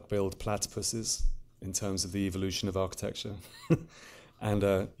like duck-billed platypuses in terms of the evolution of architecture, and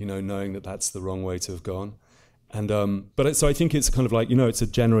you know, knowing that that's the wrong way to have gone. And so I think it's kind of like, you know, it's a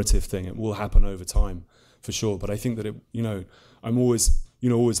generative thing. It will happen over time, for sure. But I think that it, you know, I'm always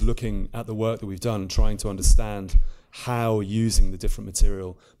looking at the work that we've done and trying to understand how using the different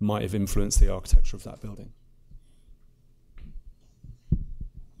material might have influenced the architecture of that building.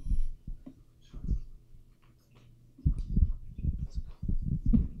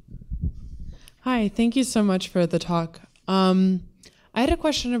 Hi, thank you so much for the talk. I had a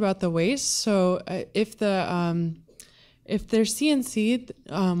question about the waste. So if they're CNC'd,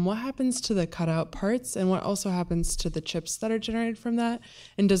 what happens to the cutout parts, and what also happens to the chips that are generated from that?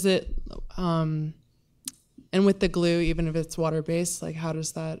 And does it, and with the glue, even if it's water-based, like how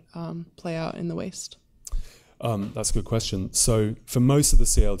does that play out in the waste? That's a good question. So for most of the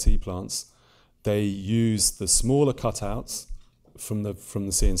CLT plants, they use the smaller cutouts from the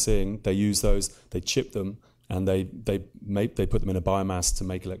CNCing. They use those, they chip them, and they put them in a biomass to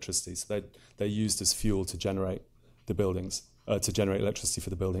make electricity. So they're used as fuel to generate the buildings, to generate electricity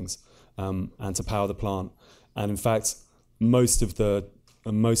for the buildings, and to power the plant. And in fact, most of the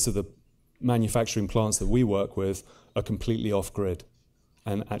manufacturing plants that we work with are completely off grid,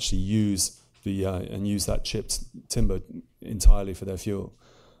 and actually use that chipped timber entirely for their fuel.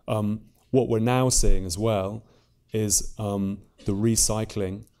 What we're now seeing as well is the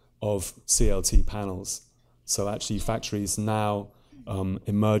recycling of CLT panels. So actually factories now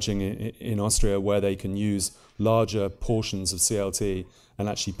emerging in Austria where they can use larger portions of CLT and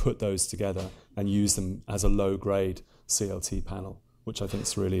actually put those together and use them as a low-grade CLT panel, which I think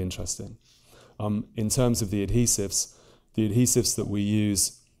is really interesting. In terms of the adhesives that we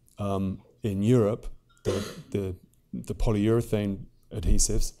use in Europe, the polyurethane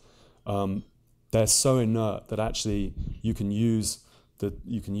adhesives, they're so inert that actually you can use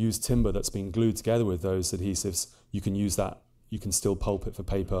timber that's been glued together with those adhesives. You can use that. You can still pulp it for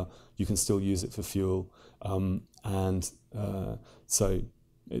paper. You can still use it for fuel, so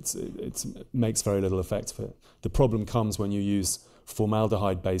it makes very little effect of it. The problem comes when you use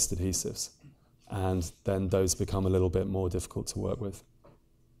formaldehyde-based adhesives, and then those become a little bit more difficult to work with.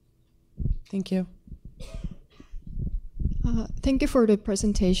 Thank you. Thank you for the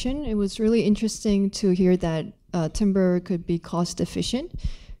presentation. It was really interesting to hear that timber could be cost efficient.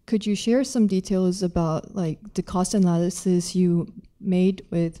 Could you share some details about like the cost analysis you made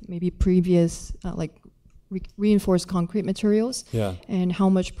with maybe previous reinforced concrete materials? Yeah. And how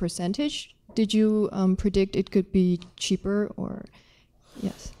much percentage did you predict it could be cheaper, or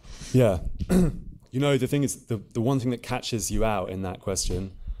yes? Yeah. You know, the thing is, the one thing that catches you out in that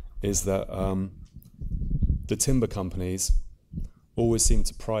question is that the timber companies always seem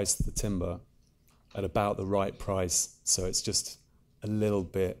to price the timber at about the right price, so it's just a little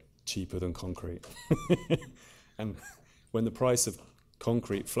bit cheaper than concrete. And when the price of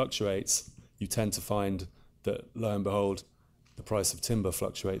concrete fluctuates, you tend to find that, lo and behold, the price of timber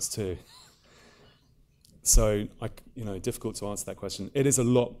fluctuates too. So, difficult to answer that question. It is a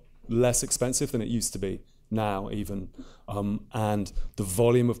lot less expensive than it used to be now, even, and the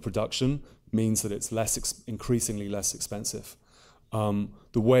volume of production means that it's increasingly less expensive.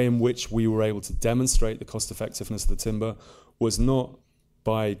 The way in which we were able to demonstrate the cost effectiveness of the timber was not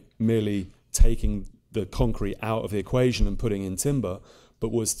by merely taking the concrete out of the equation and putting in timber,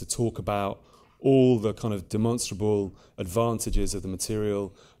 but was to talk about all the kind of demonstrable advantages of the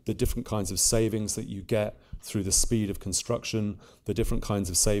material, the different kinds of savings that you get through the speed of construction, the different kinds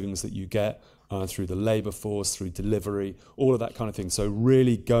of savings that you get through the labor force, through delivery, all of that kind of thing. So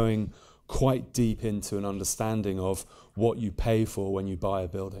really going quite deep into an understanding of what you pay for when you buy a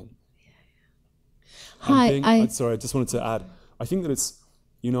building. Hi, sorry, I just wanted to add, I think that it's,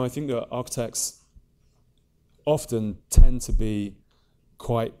 I think that architects often tend to be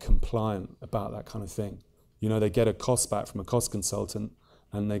quite compliant about that kind of thing. They get a cost back from a cost consultant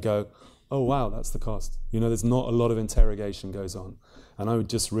and they go, oh wow, that's the cost. There's not a lot of interrogation goes on. And I would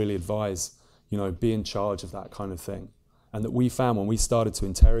just really advise, be in charge of that kind of thing. And that we found when we started to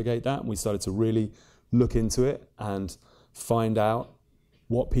interrogate that, and we started to really look into it and find out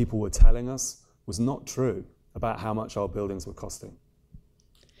what people were telling us was not true about how much our buildings were costing.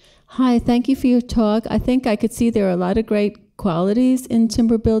 Hi, thank you for your talk. I think I could see there are a lot of great qualities in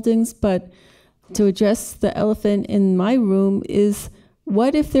timber buildings, but to address the elephant in my room is,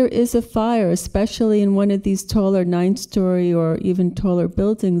 what if there is a fire, especially in one of these taller 9-story or even taller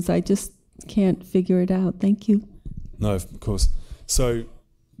buildings? I just can't figure it out. Thank you. No, of course. So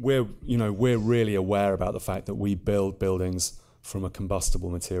we're really aware about the fact that we build buildings from a combustible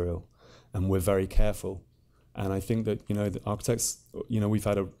material, and we're very careful. And I think that, the architects, we've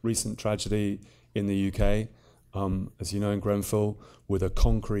had a recent tragedy in the UK, as you know, in Grenfell, with a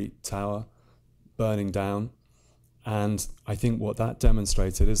concrete tower burning down. And I think what that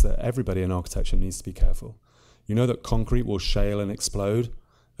demonstrated is that everybody in architecture needs to be careful. You know that concrete will shale and explode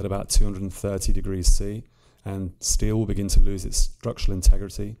at about 230 degrees C, and steel will begin to lose its structural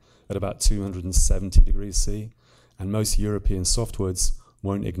integrity at about 270 degrees C, and most European softwoods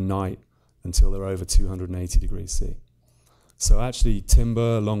won't ignite until they're over 280 degrees C. So actually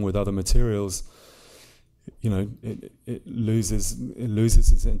timber, along with other materials, it loses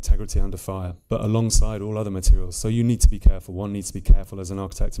its integrity under fire, but alongside all other materials. So you need to be careful. One needs to be careful as an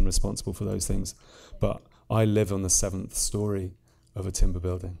architect and responsible for those things. But I live on the 7th story of a timber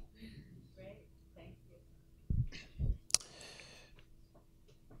building. Great, thank you.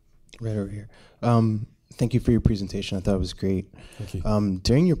 Right over here. Thank you for your presentation. I thought it was great. Thank you.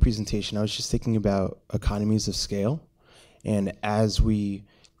 During your presentation, I was just thinking about economies of scale. And as we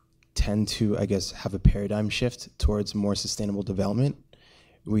tend to, I guess, have a paradigm shift towards more sustainable development,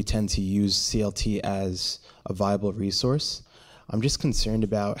 we tend to use CLT as a viable resource. I'm just concerned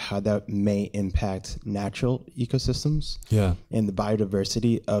about how that may impact natural ecosystems and the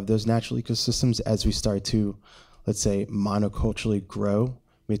biodiversity of those natural ecosystems as we start to, let's say, monoculturally grow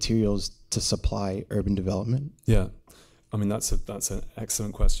materials to supply urban development. Yeah, I mean that's an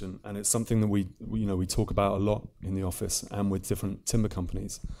excellent question, and it's something that we talk about a lot in the office and with different timber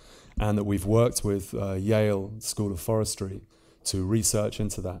companies, and that we've worked with Yale School of Forestry to research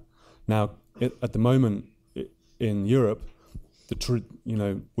into that. Now, at the moment in Europe,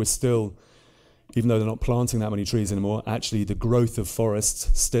 we're still, even though they're not planting that many trees anymore, actually the growth of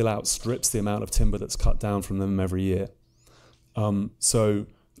forests still outstrips the amount of timber that's cut down from them every year. So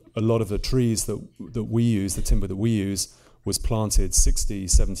a lot of the trees that we use, the timber that we use, was planted 60,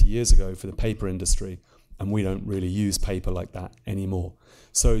 70 years ago for the paper industry, and we don't really use paper like that anymore.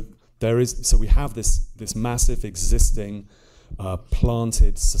 So we have this massive existing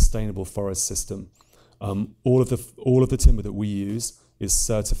planted sustainable forest system. All of the timber that we use is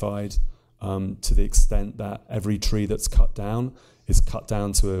certified to the extent that every tree that's cut down is cut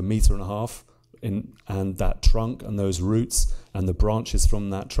down to 1.5 meters, and that trunk and those roots and the branches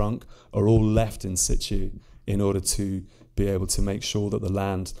from that trunk are all left in situ in order to be able to make sure that the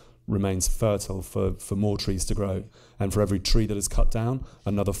land remains fertile for more trees to grow. And for every tree that is cut down,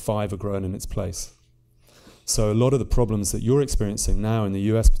 another 5 are grown in its place. So a lot of the problems that you're experiencing now in the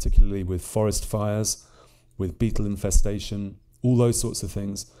US, particularly with forest fires, with beetle infestation, all those sorts of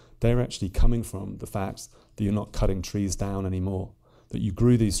things, they're actually coming from the fact that you're not cutting trees down anymore, that you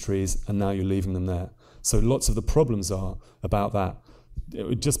grew these trees and now you're leaving them there. So lots of the problems are about that. It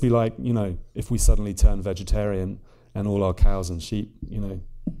would just be like, if we suddenly turn vegetarian and all our cows and sheep,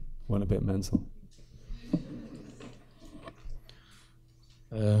 went a bit mental.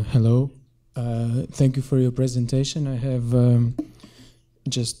 Hello. Thank you for your presentation. I have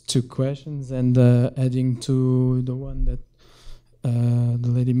just 2 questions, and adding to the one that the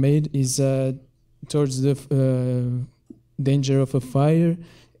lady made is towards the danger of a fire.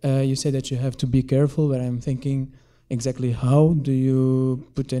 You say that you have to be careful, but I'm thinking exactly how do you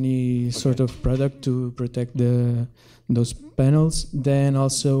put any sort of product to protect those panels? Then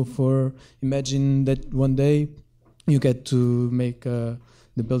also imagine that one day you get to make the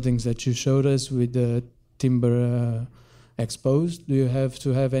buildings that you showed us with the timber exposed. Do you have to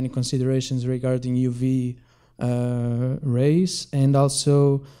have any considerations regarding UV rays? And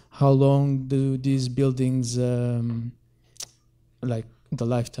also, how long do these buildings like the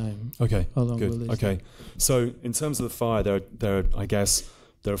lifetime? Okay, how long good. Will they okay, so in terms of the fire, there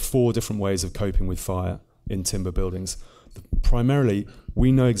are 4 different ways of coping with fire in timber buildings. Primarily,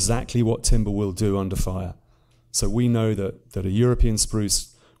 we know exactly what timber will do under fire. So we know that a European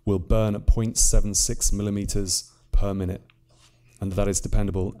spruce will burn at 0.76 millimeters per minute, and that is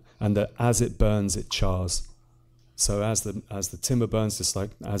dependable, and that as it burns, it chars. So as the timber burns, just like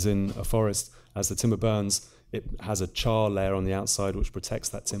as in a forest, as the timber burns, it has a char layer on the outside which protects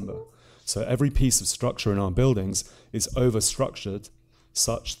that timber. So every piece of structure in our buildings is over-structured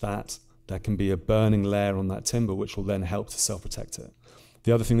such that there can be a burning layer on that timber which will then help to self-protect it.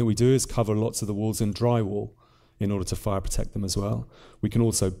 The other thing that we do is cover lots of the walls in drywall in order to fire protect them as well. We can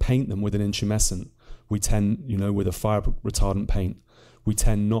also paint them with an intumescent. We tend, with a fire retardant paint. We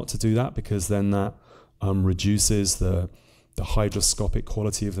tend not to do that because then that reduces the hygroscopic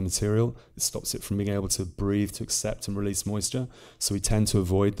quality of the material. It stops it from being able to breathe, to accept and release moisture. So we tend to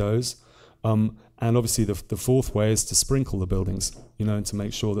avoid those. And obviously the fourth way is to sprinkle the buildings, and to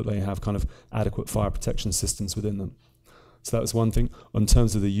make sure that they have kind of adequate fire protection systems within them. So that was one thing. In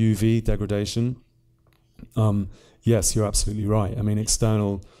terms of the UV degradation, yes, you're absolutely right. I mean,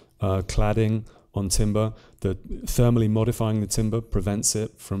 external cladding on timber, the thermally modifying the timber prevents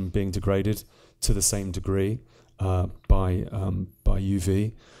it from being degraded to the same degree by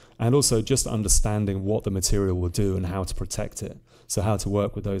UV. And also just understanding what the material will do and how to protect it. So how to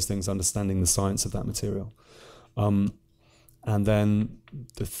work with those things, understanding the science of that material. And then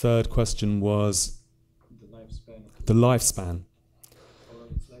the third question was the lifespan.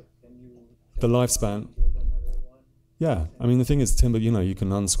 The lifespan. Yeah, I mean the thing is, timber. You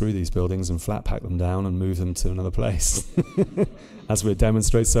can unscrew these buildings and flat pack them down and move them to another place, as we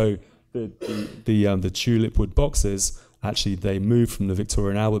demonstrate. So the tulip wood boxes, actually they moved from the Victoria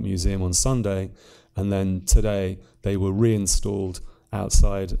and Albert Museum on Sunday, and then today they were reinstalled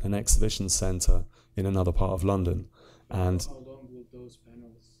outside an exhibition centre in another part of London. And how long will those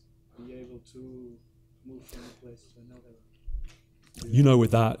panels be able to move from a place to another?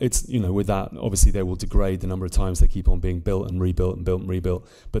 With that, obviously they will degrade the number of times they keep on being built and rebuilt and built and rebuilt.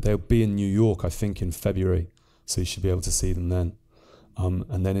 But they'll be in New York, I think, in February, so you should be able to see them then.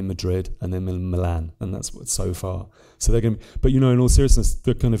 And then in Madrid, and then in Milan, and that's what so far. So they're going to. But in all seriousness,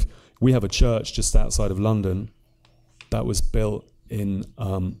 we have a church just outside of London that was built in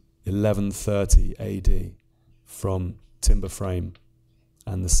 1130 AD from timber frame,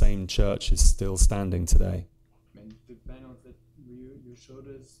 and the same church is still standing today. And the panels that you showed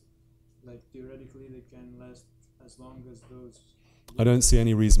us, like theoretically, they can last as long as those. I don't see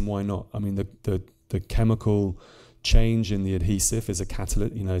any reason why not. I mean, the chemical change in the adhesive is a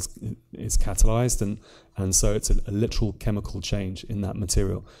catalyst, it's catalyzed, and so it's a literal chemical change in that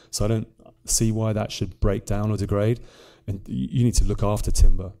material. So I don't see why that should break down or degrade. And you need to look after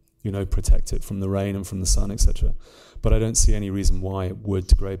timber, protect it from the rain and from the sun, etc. But I don't see any reason why it would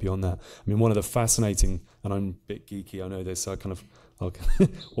degrade beyond that. I mean, one of the fascinating, and I'm a bit geeky, I know this, so I'll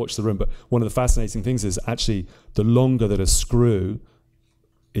watch the room, but one of the fascinating things is actually the longer that a screw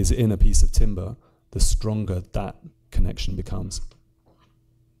is in a piece of timber, the stronger that connection becomes.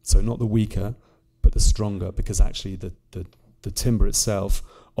 So not the weaker, but the stronger, because actually the timber itself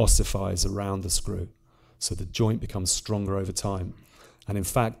ossifies around the screw. So the joint becomes stronger over time. And in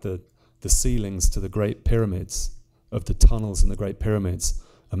fact, the ceilings to the Great Pyramids, of the tunnels in the Great Pyramids,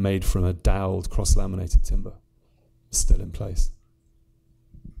 are made from a doweled, cross-laminated timber. It's still in place.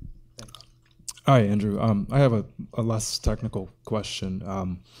 Hi, Andrew. I have a less technical question.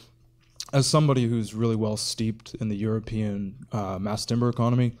 As somebody who's really well steeped in the European mass timber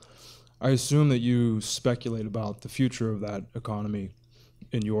economy, I assume that you speculate about the future of that economy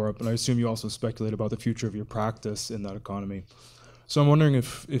in Europe, and I assume you also speculate about the future of your practice in that economy. So I'm wondering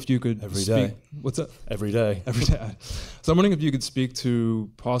if you could Every speak. day. What's that? Every day. Every day. So I'm wondering if you could speak to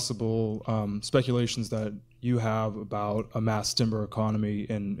possible speculations that you have about a mass timber economy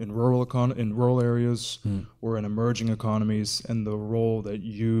in rural areas or in emerging economies, and the role that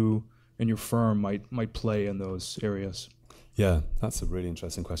you and your firm might play in those areas. Yeah, that's a really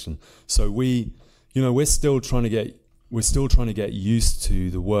interesting question. So we're still trying to get used to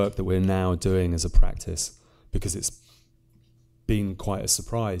the work that we're now doing as a practice, because it's been quite a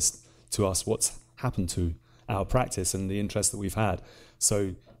surprise to us what's happened to our practice and the interest that we've had.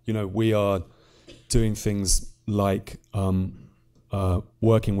 So we are doing things like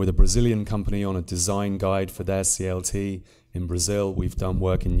working with a Brazilian company on a design guide for their CLT in Brazil. We've done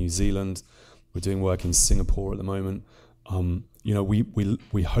work in New Zealand. We're doing work in Singapore at the moment.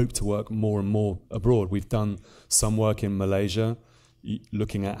 We hope to work more and more abroad. We've done some work in Malaysia,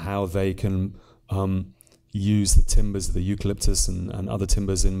 looking at how they can use the timbers, the eucalyptus and other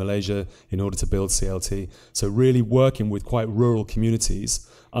timbers in Malaysia in order to build CLT. So really working with quite rural communities,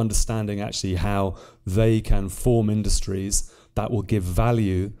 understanding actually how they can form industries that will give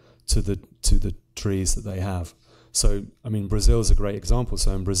value to the trees that they have. So, I mean, Brazil is a great example.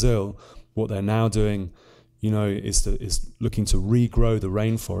 So in Brazil, what they're now doing, is looking to regrow the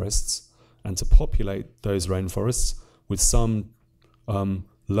rainforests and to populate those rainforests with some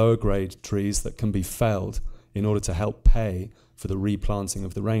lower grade trees that can be felled in order to help pay for the replanting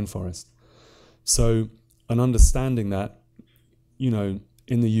of the rainforest. So an understanding that, in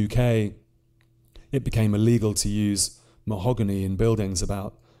the UK, it became illegal to use mahogany in buildings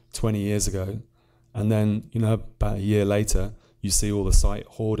about 20 years ago. And then, about a year later, you see all the site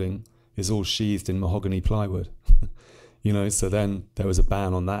hoarding is all sheathed in mahogany plywood. So then there was a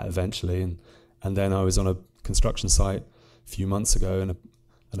ban on that eventually. And then I was on a construction site a few months ago,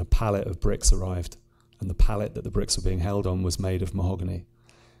 and a pallet of bricks arrived. And the pallet that the bricks were being held on was made of mahogany.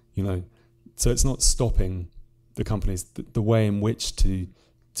 So it's not stopping the companies. The way in which to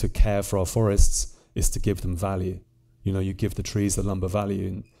care for our forests is to give them value. You give the trees the lumber value,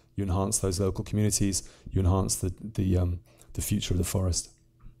 and you enhance those local communities. You enhance the future of the forest.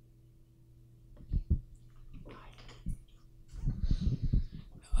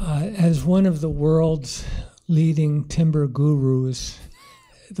 As one of the world's leading timber gurus,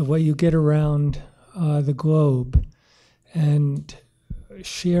 the way you get around the globe and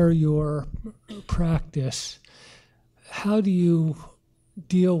share your practice, how do you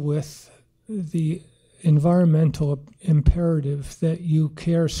deal with the environmental imperative that you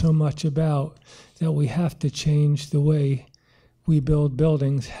care so much about, that we have to change the way we build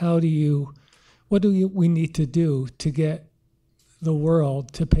buildings? What do we need to do to get the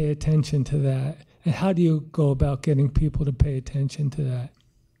world to pay attention to that? And how do you go about getting people to pay attention to that?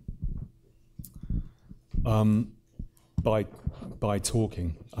 By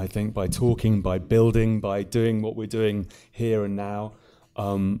talking, I think, by building, by doing what we're doing here and now,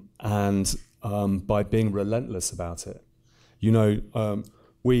 and by being relentless about it.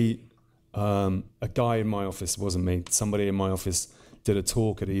 A guy in my office, wasn't me, somebody in my office did a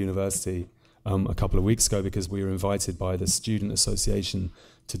talk at a university a couple of weeks ago, because we were invited by the Student Association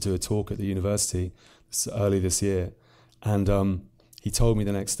to do a talk at the university early this year. And he told me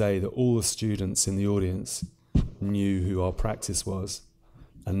the next day that all the students in the audience knew who our practice was,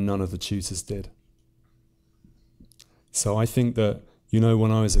 and none of the tutors did. So I think that,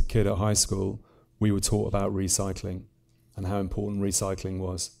 when I was a kid at high school, we were taught about recycling and how important recycling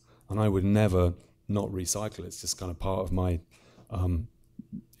was. And I would never not recycle. It's just kind of part of my,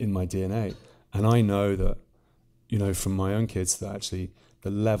 in my DNA. And I know that, from my own kids, that actually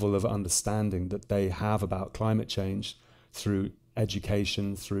the level of understanding that they have about climate change through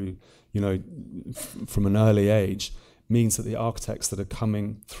education, through, from an early age, means that the architects that are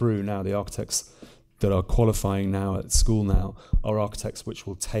coming through now, the architects that are qualifying now at school now, are architects which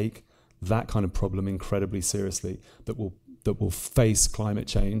will take that kind of problem incredibly seriously, that will face climate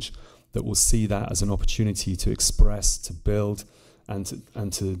change, that will see that as an opportunity to express, to build, and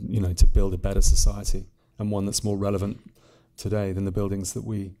to build a better society, and one that's more relevant today than a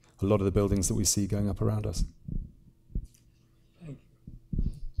lot of the buildings that we see going up around us. I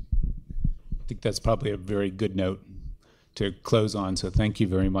think that's probably a very good note to close on. So thank you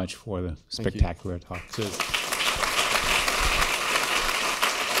very much for the spectacular talk. Cheers.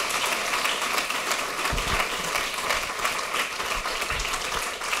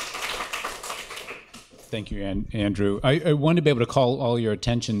 Thank you, Andrew. I want to be able to call all your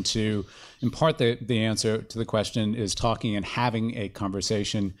attention to, in part, the answer to the question is talking and having a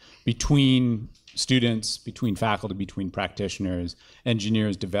conversation between students, between faculty, between practitioners,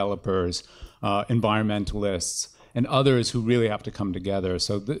 engineers, developers, environmentalists, and others who really have to come together.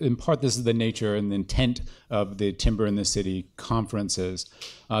 So in part, this is the nature and the intent of the Timber in the City conferences.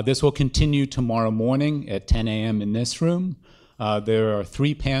 This will continue tomorrow morning at 10 a.m. in this room. There are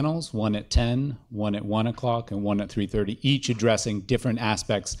 3 panels, one at 10, one at 1 o'clock, and one at 3:30, each addressing different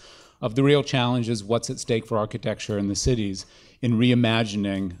aspects of the real challenges, what's at stake for architecture in the cities, in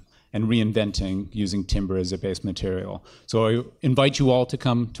reimagining and reinventing using timber as a base material. So I invite you all to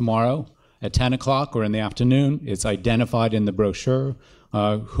come tomorrow at 10 o'clock or in the afternoon. It's identified in the brochure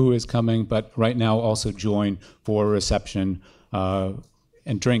who is coming, but right now also join for a reception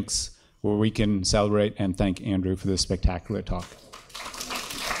and drinks where we can celebrate and thank Andrew for this spectacular talk.